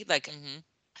me, like, Mhm.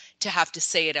 to have to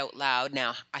say it out loud.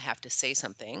 Now I have to say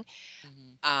something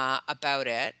Mhm. about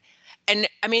it. And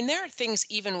I mean, there are things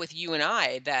even with you and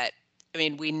I that, I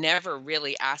mean, we never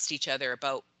really asked each other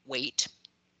about weight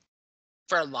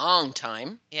for a long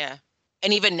time. Yeah.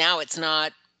 And even now it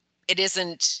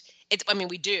isn't, I mean,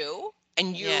 we do.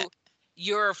 And Yeah.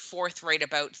 you're forthright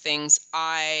about things.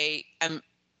 I'm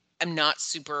not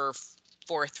super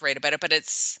forthright about it, but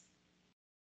it's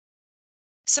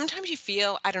sometimes you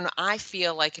feel, I don't know, I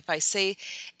feel like if I say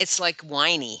it's like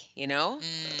whiny.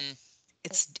 Mm.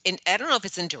 I don't know if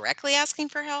it's indirectly asking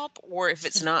for help or if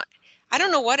it's not. I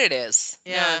don't know what it is.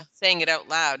 No, Yeah. saying it out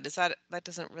loud, that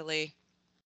doesn't really,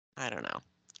 I don't know.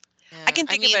 I Yeah. can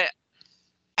I think of mean, it.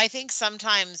 I think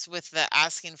sometimes with the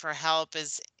asking for help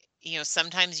is,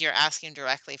 sometimes you're asking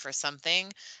directly for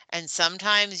something, and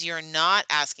sometimes you're not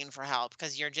asking for help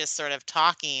because you're just sort of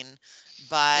talking,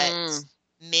 but Mm,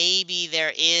 maybe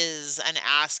there is an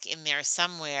ask in there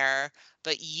somewhere,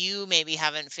 but you maybe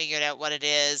haven't figured out what it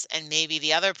is, and maybe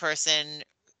the other person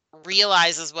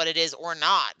realizes what it is or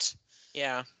not.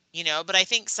 yeah. But I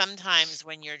think sometimes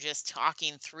when you're just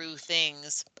talking through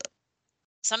things,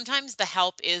 sometimes the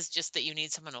help is just that you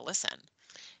need someone to listen.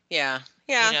 Yeah.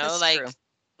 You Yeah, know, that's true.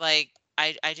 like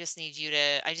I just need you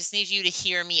to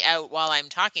hear me out while I'm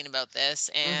talking about this,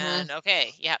 Mhm. and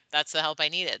okay, yeah, that's the help I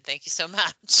needed. Thank you so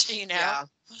much, Yeah.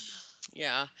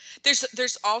 Yeah.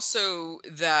 There's also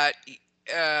that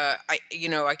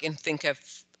I can think of,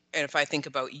 and if I think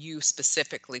about you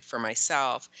specifically for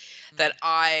myself, that Mm,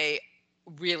 I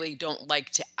really don't like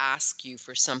to ask you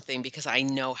for something because I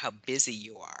know how busy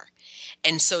you are.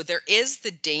 And mm, so there is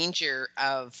the danger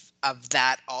of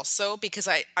that also because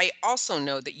I also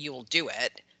know that you will do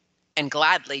it and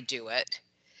gladly do it,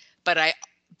 but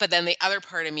then the other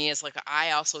part of me is like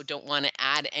I also don't want to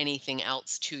add anything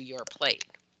else to your plate.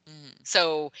 mm.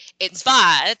 So it's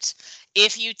But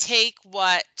if you take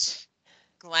what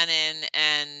Glennon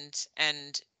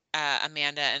and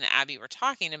Amanda and Abby were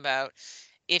talking about,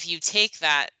 if you take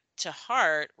that to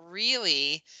heart,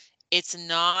 really, it's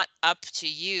not up to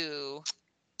you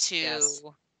yes.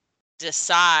 to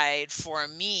decide for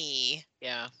me,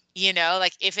 Yeah.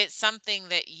 like if it's something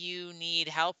that you need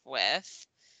help with,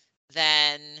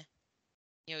 then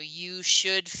you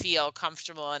should feel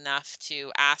comfortable enough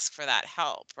to ask for that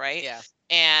help, right? Yeah.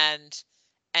 And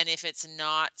if it's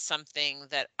not something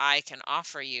that I can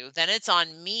offer you, then it's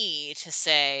on me to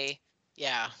say,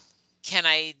 Yeah. can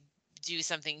I do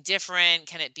something different?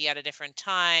 Can it be at a different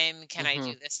time? Can I Mhm.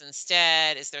 do this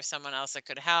instead? Is there someone else that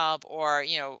could help? Or,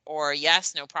 or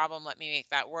yes, no problem, let me make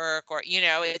that work. Or,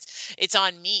 it's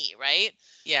on me, right?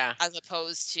 Yeah. As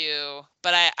opposed to,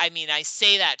 but I mean, I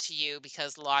say that to you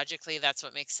because logically that's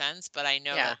what makes sense, but I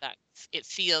know Yeah. that it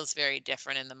feels very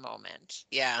different in the moment.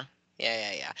 Yeah. Yeah,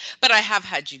 yeah, yeah. But I have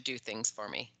had you do things for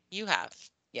me. You have,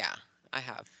 Yeah, I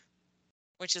have.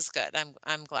 which is good.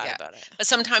 I'm glad Yeah. about it. But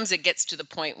sometimes it gets to the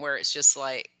point where it's just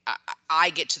like I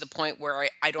get to the point where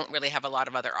I don't really have a lot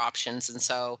of other options. And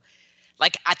so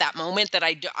like at that moment that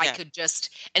I Yeah. could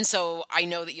just, and so I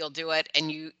know that you'll do it,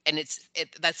 and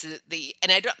that's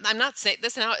and I'm not saying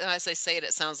this now as I say it,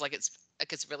 it sounds like it's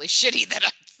really shitty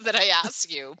that I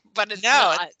ask you, but it's No,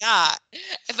 not. it's not.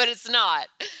 But it's not.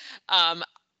 Um,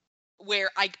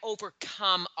 where I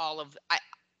overcome all of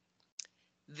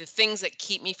the things that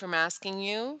keep me from asking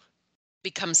you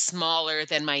become smaller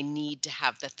than my need to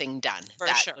have the thing done. For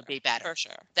That sure. would be better. For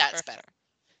sure. That's For better, sure.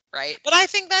 right? But I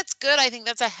think that's good. I think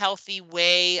that's a healthy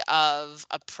way of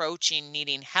approaching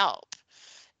needing help.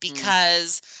 Mm,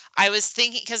 Because I was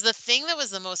thinking, because the thing that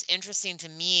was the most interesting to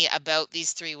me about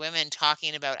these three women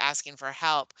talking about asking for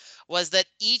help was that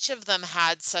each of them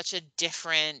had such a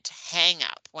different hang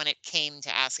up when it came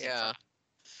to asking for yeah.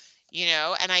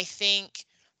 help, and I think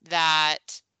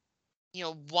that,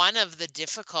 one of the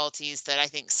difficulties that I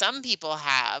think some people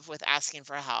have with asking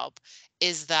for help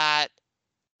is that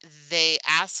they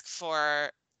ask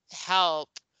for help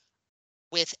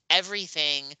with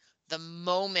everything the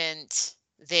moment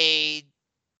they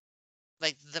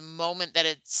the moment that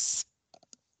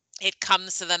it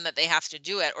comes to them that they have to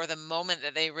do it, or the moment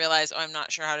that they realize, oh, I'm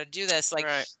not sure how to do this,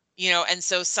 Right. and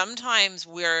so sometimes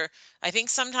I think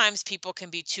sometimes people can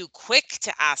be too quick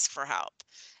to ask for help,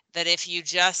 that if you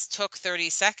just took 30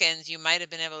 seconds you might have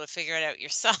been able to figure it out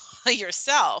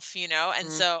yourself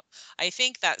and Mm, so I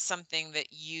think that's something that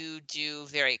you do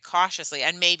very cautiously,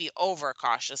 and maybe over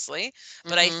cautiously,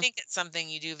 but I mhm. think it's something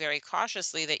you do very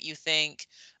cautiously, that you think,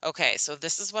 okay, so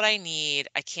this is what I need,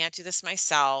 I can't do this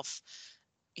myself,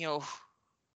 you know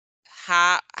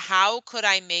how could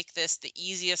I make this the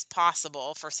easiest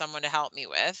possible for someone to help me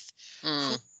with?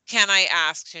 Who Mm, can I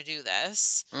ask to do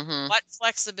this? mhm. What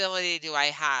flexibility do I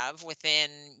have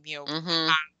within,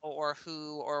 Mhm. how or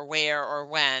who or where or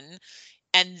when?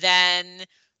 And then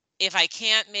if I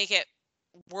can't make it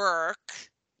work,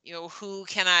 who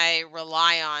can I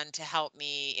rely on to help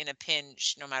me in a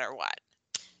pinch no matter what?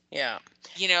 Yeah.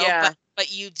 But Yeah.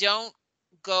 you don't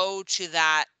go to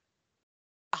that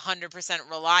 100%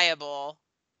 reliable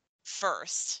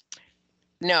first.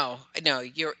 No, no,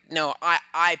 no,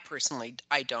 I personally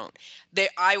I don't.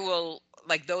 I will,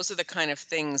 like, those are the kind of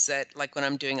things that, like, when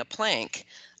I'm doing a plank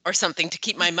or something to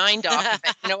keep my mind off of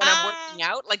it. When I'm working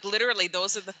out, like, literally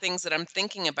those are the things that I'm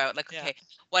thinking about. Like, Yeah. okay,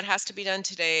 what has to be done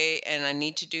today, and I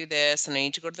need to do this, and I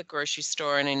need to go to the grocery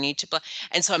store, and I need to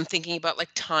and so I'm thinking about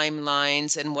like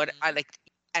timelines and what I Mhm. like,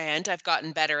 and I've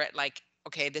gotten better at like,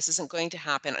 okay, this isn't going to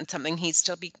happen, and something needs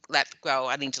to be let go.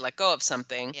 I need to let go of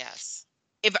something. Yes.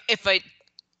 If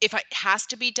it has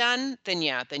to be done, then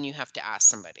yeah, then you have to ask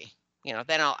somebody.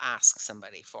 Then I'll ask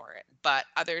somebody for it. But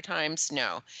other times,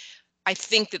 no. I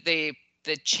think that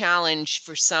the challenge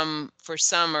for some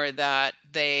are that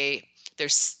they're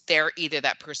either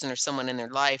that person or someone in their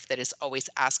life that is always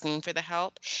asking for the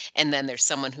help, and then there's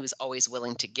someone who's always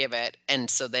willing to give it, and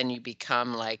so then you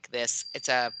become like this. It's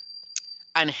a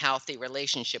unhealthy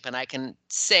relationship, and I can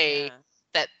say Yeah.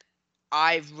 that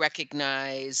I've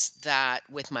recognized that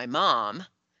with my mom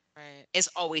Right. is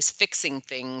always fixing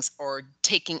things or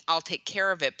I'll take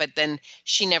care of it, but then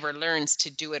she never learns to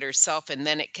do it herself, and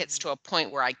then it gets Mm. to a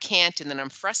point where I can't, and then I'm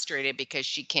frustrated because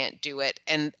she can't do it,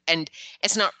 and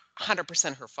it's not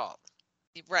 100% her fault,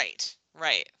 Right.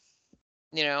 Right.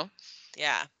 you know?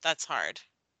 Yeah, that's hard.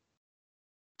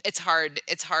 It's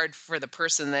hard for the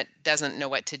person that doesn't know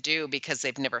what to do because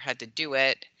they've never had to do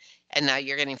it, and now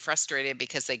you're getting frustrated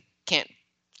because they can't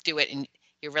do it, and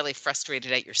you're really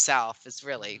frustrated at yourself is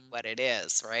really Mhm. what it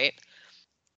is, right?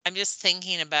 I'm just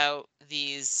thinking about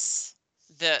the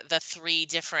three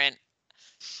different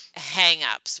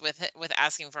hang-ups with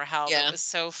asking for help. It Yeah. was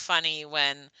so funny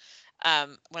when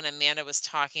Amanda was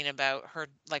talking about her,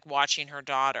 like, watching her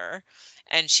daughter,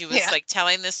 and she was Yeah. like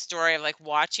telling this story of like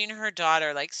watching her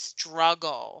daughter like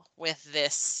struggle with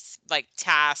this like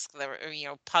task,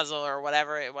 the puzzle or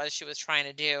whatever it was she was trying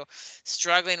to do,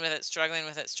 struggling with it, struggling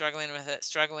with it, struggling with it,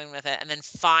 struggling with it, and then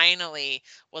finally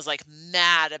was like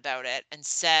mad about it and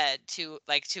said to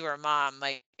her mom,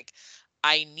 like,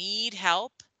 I need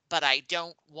help, but I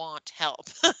don't want help.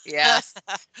 Yes.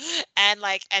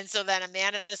 And so then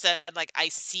Amanda said, like, I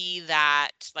see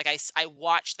that, like, I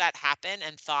watched that happen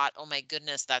and thought, oh my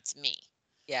goodness, that's me.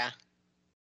 Yeah.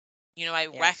 I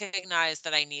Yeah. recognize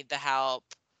that I need the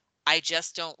help. I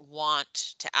just don't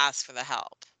want to ask for the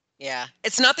help. Yeah.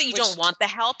 It's not that you don't Which want the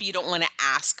help, you don't want to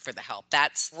ask for the help.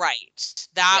 That's Right.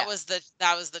 That yeah. was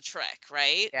the trick,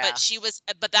 right? Yeah.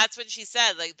 But that's what she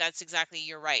said. Like, that's exactly,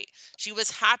 you're right. She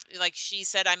was happy, like she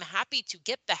said, I'm happy to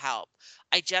get the help.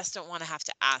 I just don't want to have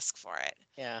to ask for it.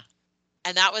 Yeah.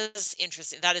 And that was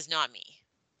interesting. That is not me.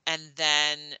 And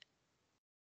then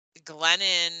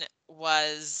Glennon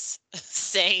was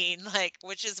saying, like,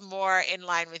 which is more in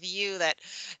line with you, that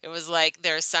it was like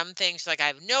there are some things she's like, I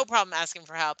have no problem asking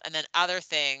for help, and then other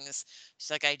things she's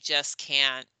like, I just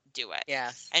can't do it.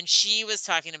 Yes. And she was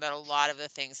talking about a lot of the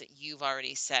things that you've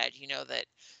already said, that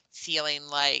feeling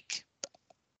like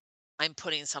I'm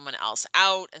putting someone else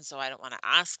out, and so I don't want to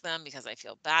ask them because I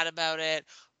feel bad about it,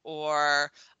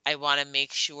 or I want to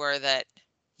make sure that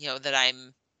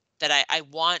that I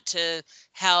want to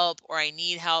help, or I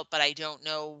need help, but I don't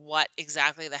know what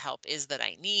exactly the help is that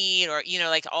I need, or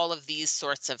like all of these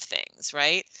sorts of things,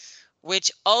 right?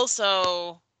 Which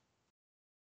also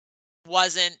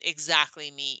wasn't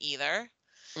exactly me either.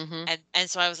 Mhm. And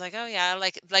so I was like, oh yeah,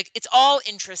 like it's all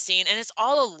interesting and it's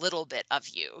all a little bit of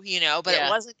you, but it Yeah.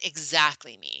 wasn't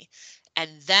exactly me.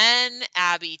 And then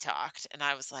Abby talked and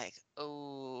I was like,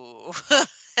 oh,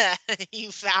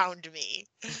 you found me.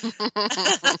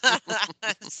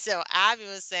 So Abby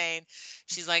was saying,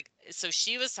 she's like, so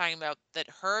she was talking about that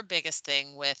her biggest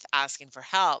thing with asking for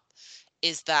help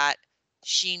is that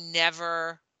she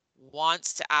never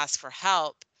wants to ask for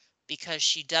help because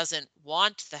she doesn't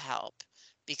want the help.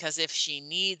 Because if she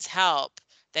needs help,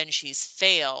 then she's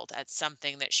failed at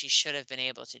something that she should have been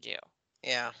able to do.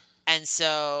 Yeah. And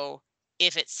so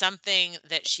if it's something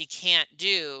that she can't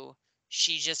do,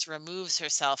 she just removes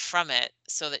herself from it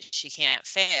so that she can't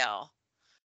fail.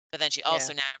 But then she Yeah.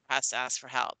 also never has to ask for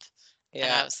help. And I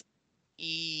Yeah. was,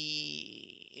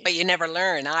 But you never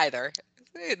learn either.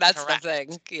 That's the correct,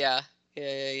 thing. Yeah.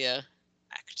 Yeah, yeah, yeah.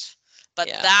 correct. But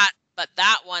Yeah.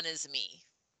 that one is me.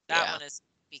 That Yeah. one is,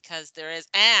 because there is,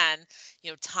 and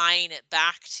tying it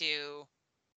back to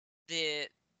the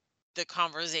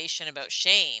conversation about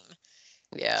shame.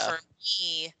 Yeah. For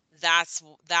me, that's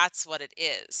what it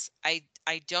is. I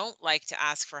don't like to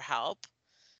ask for help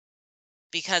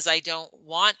because I don't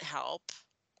want help,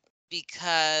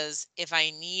 because if I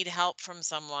need help from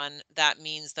someone, that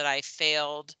means that I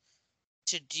failed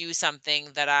to do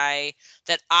something that I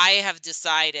have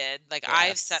decided, like,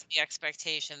 I've set Yes. the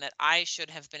expectation that I should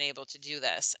have been able to do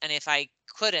this. And if I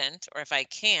couldn't, or if I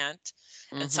can't,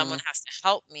 and someone Mhm. has to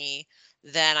help me,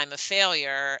 then I'm a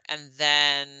failure, and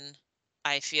then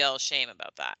I feel shame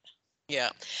about that.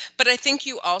 Yeah. But I think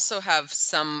you also have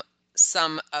some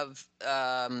of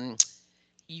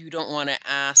you don't want to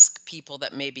ask people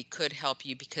that maybe could help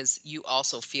you because you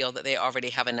also feel that they already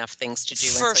have enough things to do,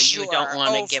 and For so you don't sure.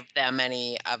 want to Oh, give them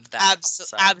any of that. So,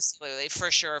 absolutely. For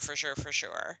sure, for sure, for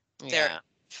sure. There yeah.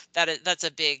 that's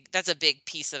a big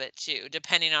piece of it too,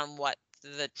 depending on what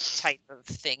the type of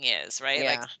thing is, right?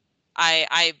 Like,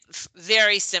 Yeah.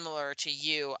 very similar to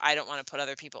you. I don't want to put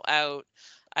other people out.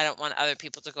 I don't want other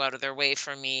people to go out of their way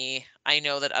for me. I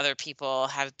know that other people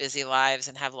have busy lives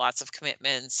and have lots of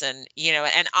commitments, and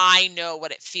and I know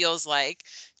what it feels like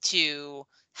to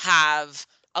have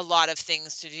a lot of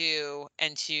things to do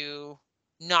and to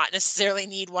not necessarily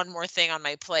need one more thing on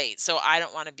my plate. So I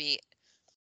don't want to be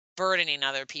burdening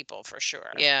other people, for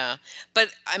sure. Yeah.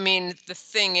 But I mean, the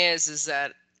thing is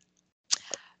that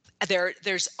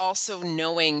there's also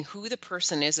knowing who the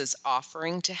person is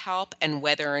offering to help, and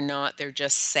whether or not they're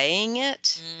just saying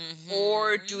it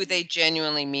or do Mhm. they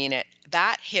genuinely mean it.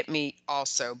 That hit me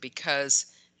also because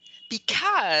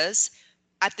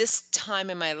at this time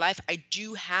in my life I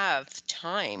do have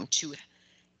time to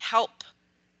help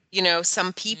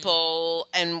some Mm. people.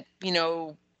 And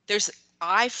there's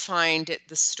I find it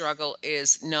the struggle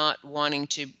is not wanting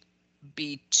to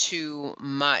be too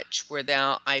much where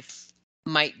now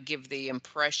might give the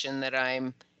impression that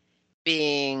I'm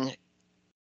being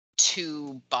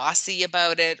too bossy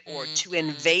about it or too Mhm.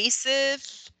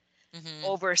 invasive, Mhm. Mhm.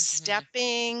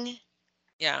 overstepping.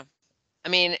 Yeah. I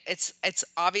mean, it's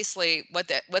obviously what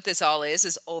this all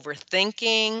is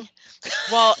overthinking.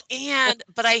 Well,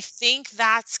 but I think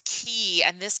that's key,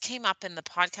 and this came up in the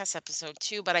podcast episode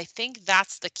too, but I think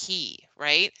that's the key,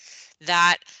 right?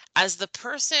 That as the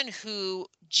person who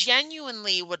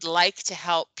genuinely would like to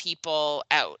help people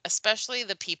out, especially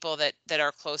the people that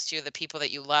are close to you, the people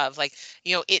that you love, like,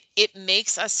 it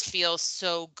makes us feel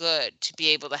so good to be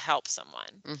able to help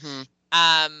someone. Mm-hmm.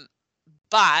 Um,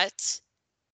 but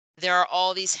there are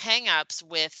all these hangups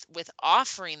with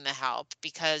offering the help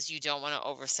because you don't want to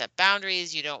overstep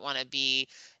boundaries, you don't want to be,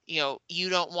 you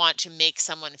don't want to make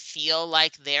someone feel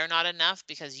like they're not enough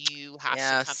because you have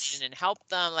to come in Yes. and help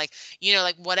them, like,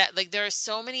 like what, like there are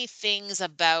so many things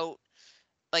about,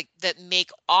 like, that make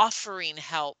offering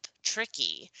help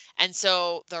tricky. And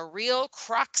so the real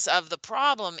crux of the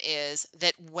problem is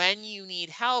that when you need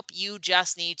help, you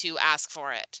just need to ask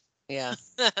for it. Yeah.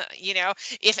 You know,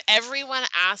 if everyone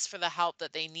asked for the help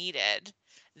that they needed,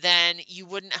 then you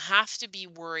wouldn't have to be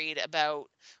worried about,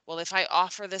 well, if I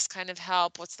offer this kind of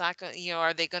help, what's that going,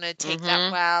 are they going to take that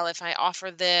Mm-hmm. well? If I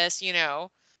offer this,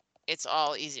 it's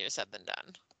all easier said than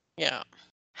done. Yeah.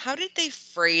 How did they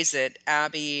phrase it,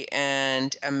 Abby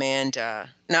and Amanda?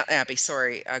 Not Abby,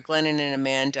 sorry, Glennon and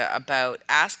Amanda, about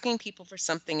asking people for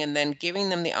something and then giving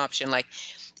them the option, like,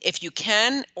 if you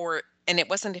can, and it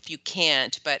wasn't if you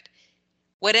can't, but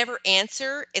whatever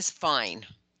answer is fine.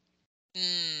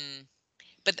 Mm,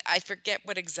 But I forget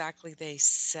what exactly they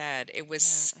said. It yeah,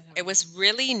 was I don't it was remember.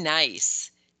 really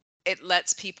nice. It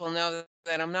lets people know that I'm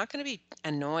not going to be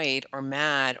annoyed or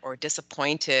mad or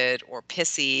disappointed or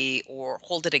pissy or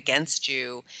hold it Hmm. against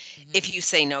you Hmm. if you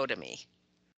say no to me.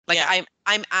 Like Yeah.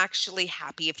 I'm actually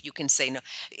happy if you can say no.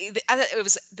 It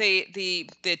was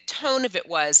the tone of it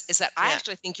was is that I Yeah.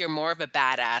 actually think you're more of a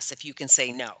badass if you can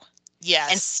say no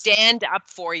and Yes. stand up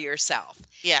for yourself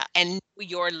Yeah. and know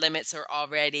your limits are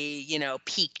already,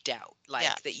 peaked out,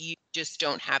 Yeah. like that you just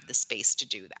don't have the space to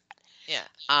do that. Yeah.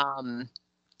 Um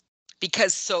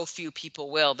because so few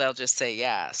people will, they'll just say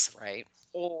yes, right?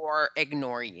 Or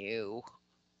ignore you.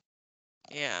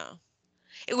 Yeah.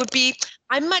 It would be,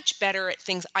 I'm much better at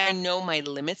things. I know my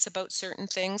limits about certain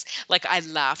things. Like I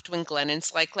laughed when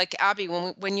Glennon's like Abby,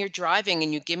 when you're driving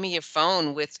and you give me your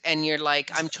phone and you're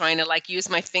like, I'm trying to like use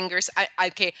my fingers.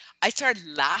 Okay, I started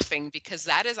laughing because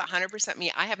that is 100%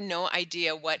 me. I have no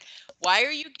idea why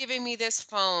are you giving me this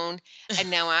phone and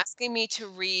now asking me to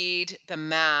read the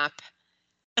map?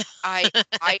 I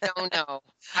I don't know.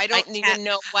 I I don't can't even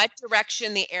know what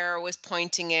direction the arrow was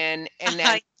pointing in, and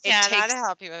then I it cannot takes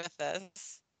help you with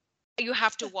this. you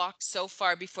have to walk so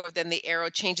far before then the arrow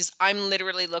changes. I'm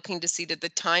literally looking to see, did the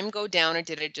time go down or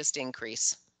did it just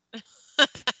increase?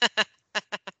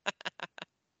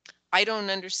 I don't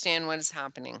understand what is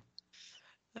happening.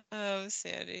 Oh,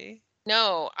 Sandy.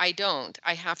 No, I don't.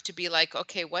 I have to be like,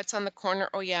 okay, what's on the corner?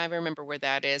 Oh yeah, I remember where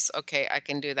that is. Okay, I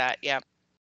can do that. Yeah.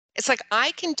 It's like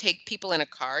I can take people in a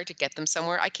car to get them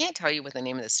somewhere. I can't tell you what the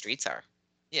name of the streets are.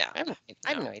 Yeah. I have No.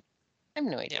 no idea. I have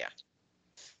no Yeah. idea.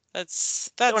 That's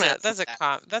Don't that's a ask me that's a that.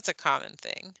 that's a common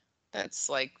thing. That's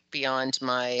like beyond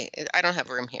I don't have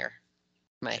room here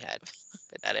in my head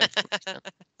for that information.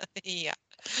 Yeah.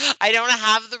 I don't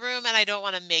have the room and I don't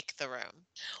want to make the room.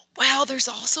 Well, there's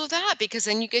also that because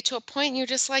then you get to a point and you're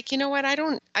just like, you know what? I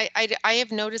don't, I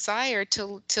have no desire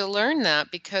to learn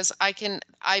that because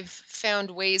I've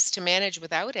found ways to manage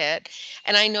without it,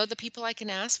 and I know the people I can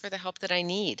ask for the help that I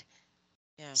need.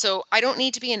 Yeah. So I don't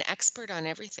need to be an expert on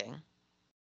everything,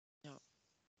 No.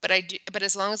 but I do, but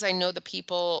as long as I know the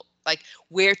people, like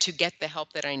where to get the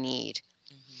help that I need.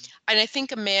 Hmm. And I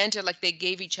think Amanda, like they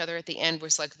gave each other at the end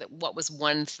was like that what was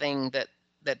one thing that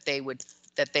they would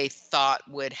that they thought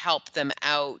would help them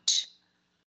out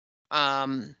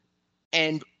um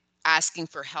and asking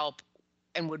for help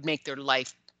and would make their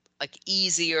life like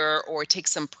easier or take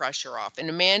some pressure off. And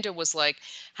Amanda was like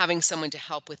having someone to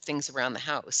help with things around the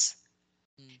house.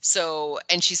 So,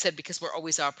 and she said because we're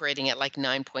always operating at like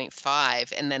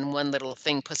 9.5 and then one little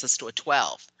thing puts us to a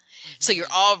 12. So you're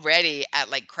Hmm. already at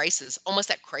like crisis, almost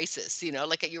at crisis,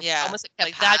 like at your Yeah. almost at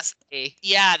Like that's capacity.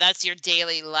 yeah, that's your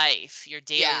daily life. Your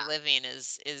daily Yeah. living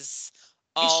is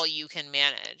Because all you can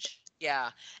manage.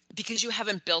 yeah, because you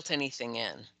haven't built anything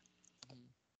in. Mhm.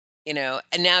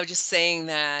 And now just saying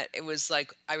that it was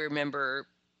like I remember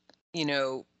you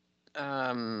know,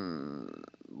 um,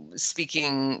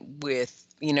 speaking with,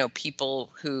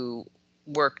 people who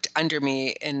worked under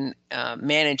me in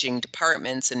managing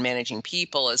departments and managing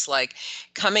people is like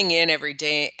coming in every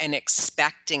day and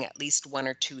expecting at least one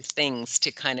or two things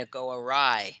to kind of go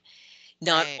awry,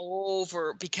 not Right.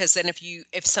 over, because then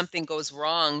if something goes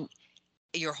wrong,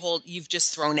 you've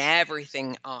just thrown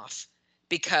everything off.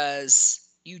 because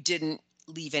you didn't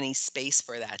leave any space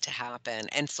for that to happen.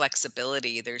 And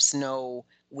flexibility, there's no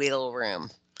wiggle room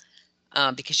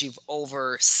because you've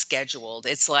over scheduled.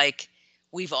 It's like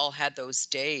we've all had those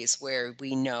days where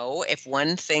we know if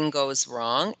one thing goes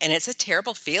wrong, and it's a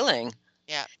terrible feeling.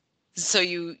 Yeah. So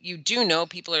you do know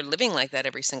people are living like that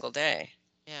every single day.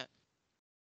 Yeah.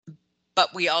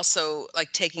 But we also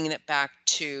like taking it back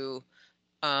to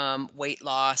weight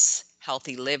loss,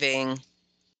 healthy living,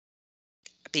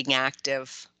 being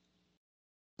active,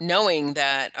 knowing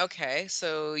that, okay,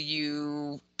 so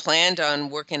you planned on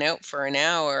working out for an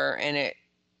hour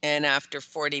and after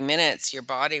 40 minutes, your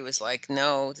body was like,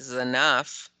 no, this is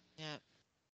enough. Yeah.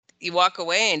 You walk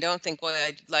away and don't think,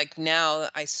 well, like now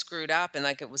I screwed up and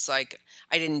like it was like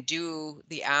I didn't do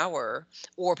the hour.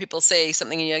 Or people say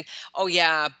something and you're like, oh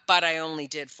yeah, but I only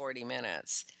did 40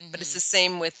 minutes. But it's Mm-hmm. the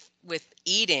same with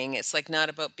eating. It's like not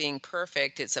about being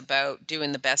perfect. It's about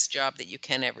doing the best job that you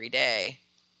can every day.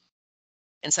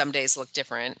 And some days look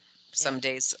different. Yeah. Some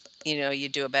days, you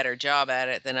do a better job at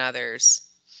it than others.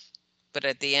 But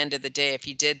at the end of the day, if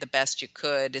you did the best you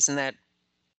could, isn't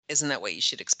that what you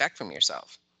should expect from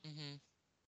yourself? Mm-hmm.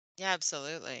 Yeah,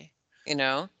 absolutely. You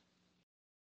know?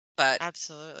 But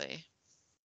Absolutely.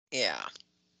 yeah.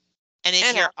 And if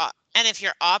And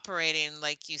you're operating,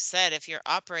 like you said, if you're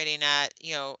operating at,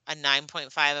 a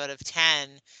 9.5 out of 10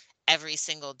 every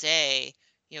single day,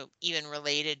 even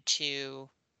related to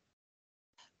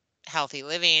healthy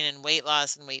living and weight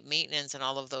loss and weight maintenance and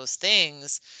all of those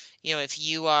things, if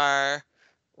you are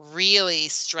really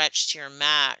stretched to your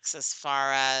max as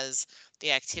far as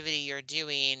the activity you're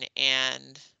doing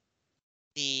and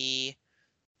the,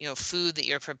 food that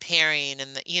you're preparing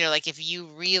and like if you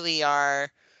really are,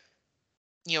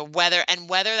 whether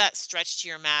that stretch to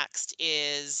your max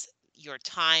is your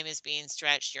time is being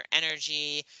stretched, your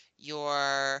energy,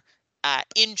 your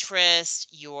interest,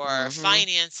 your mhm.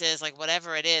 finances, like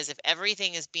whatever it is, if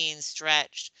everything is being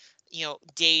stretched,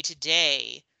 day to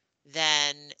day,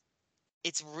 then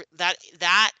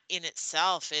that in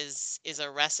itself is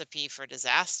a recipe for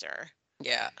disaster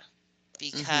Yeah. Mhm.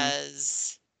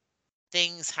 because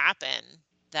things happen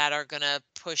that are going to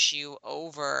push you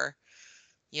over,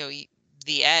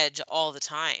 the edge all the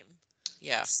time.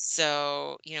 Yeah.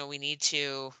 So, we need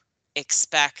to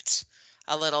expect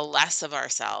a little less of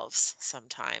ourselves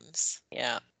sometimes.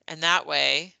 Yeah. And that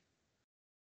way,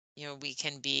 we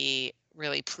can be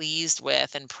really pleased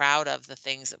with and proud of the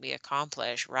things that we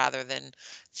accomplish rather than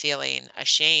feeling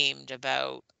ashamed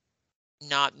about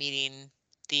not meeting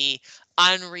the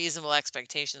unreasonable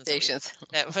expectations that we've Patience.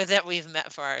 that we've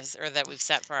met for ours or that we've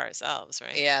set for ourselves,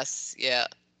 right? Yes. Yeah.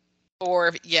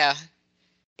 Or yeah.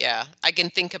 Yeah. I can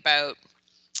think about,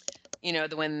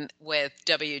 the one with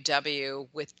WW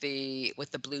with the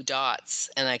blue dots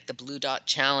and like the blue dot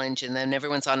challenge, and then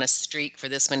everyone's on a streak for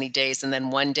this many days, and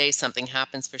then one day something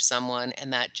happens for someone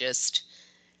and that just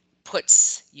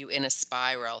puts you in a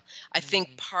spiral. I think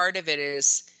Mhm. part of it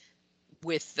is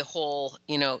with the whole,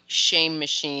 shame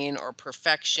machine or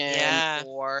perfection Yeah.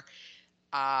 or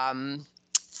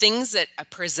things that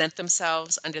present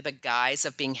themselves under the guise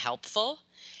of being helpful.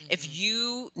 If Mhm.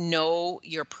 you know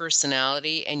your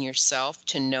personality and yourself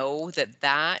to know that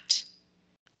that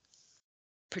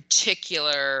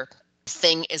particular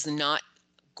thing is not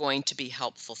going to be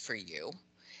helpful for you Mhm.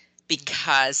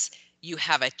 because you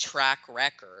have a track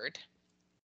record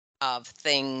of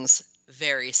things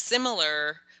very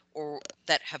similar or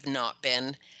that have not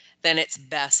been, then it's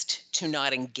best to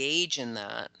not engage in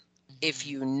that if Mhm.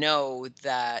 you know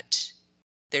that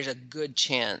there's a good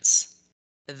chance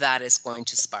that is going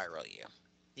to spiral you.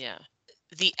 Yeah.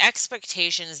 The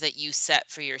expectations that you set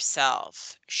for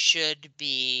yourself should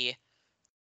be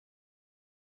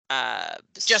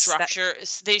Just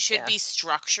that, they should yeah, be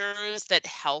structures that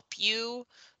help you.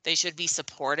 They should be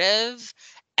supportive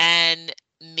and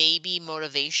maybe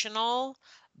motivational,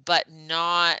 but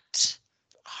not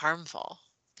harmful.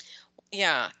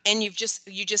 yeah. And you just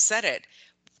said it.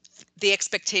 The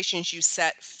expectations you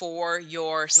set for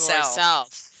yourself.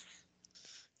 Yourself.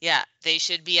 Yeah, they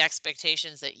should be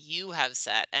expectations that you have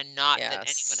set and not that anyone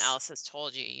Yes. else has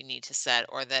told you you need to set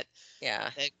or that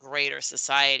Yeah. the greater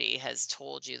society has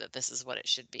told you that this is what it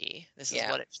should be. This is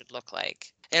Yeah. what it should look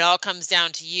like. It all comes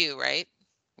down to you, right?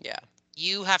 Yeah.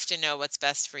 You have to know what's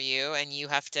best for you and you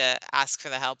have to ask for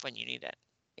the help when you need it.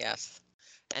 Yes.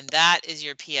 And that is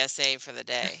your PSA for the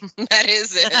day. That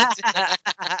is it.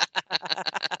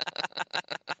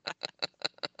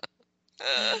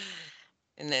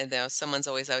 And then someone's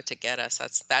always out to get us.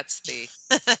 That's the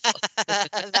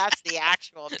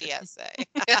actual PSA.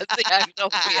 That's the actual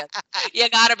PS. You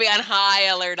gotta be on high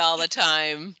alert all the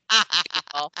time,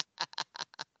 people.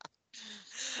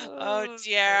 Oh Oh,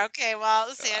 dear. Okay, well,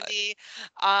 God. Sandy,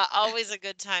 always a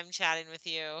good time chatting with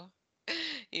you.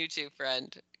 You too,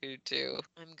 friend. You too.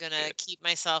 I'm gonna Good. keep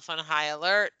myself on high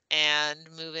alert and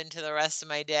move into the rest of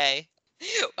my day.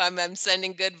 I'm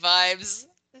sending good vibes.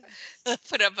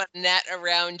 Put up a net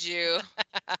around you.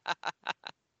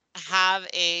 Have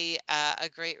a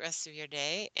great rest of your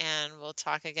day, and we'll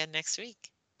talk again next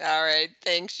week. All right.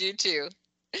 Thanks. You too.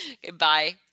 Goodbye.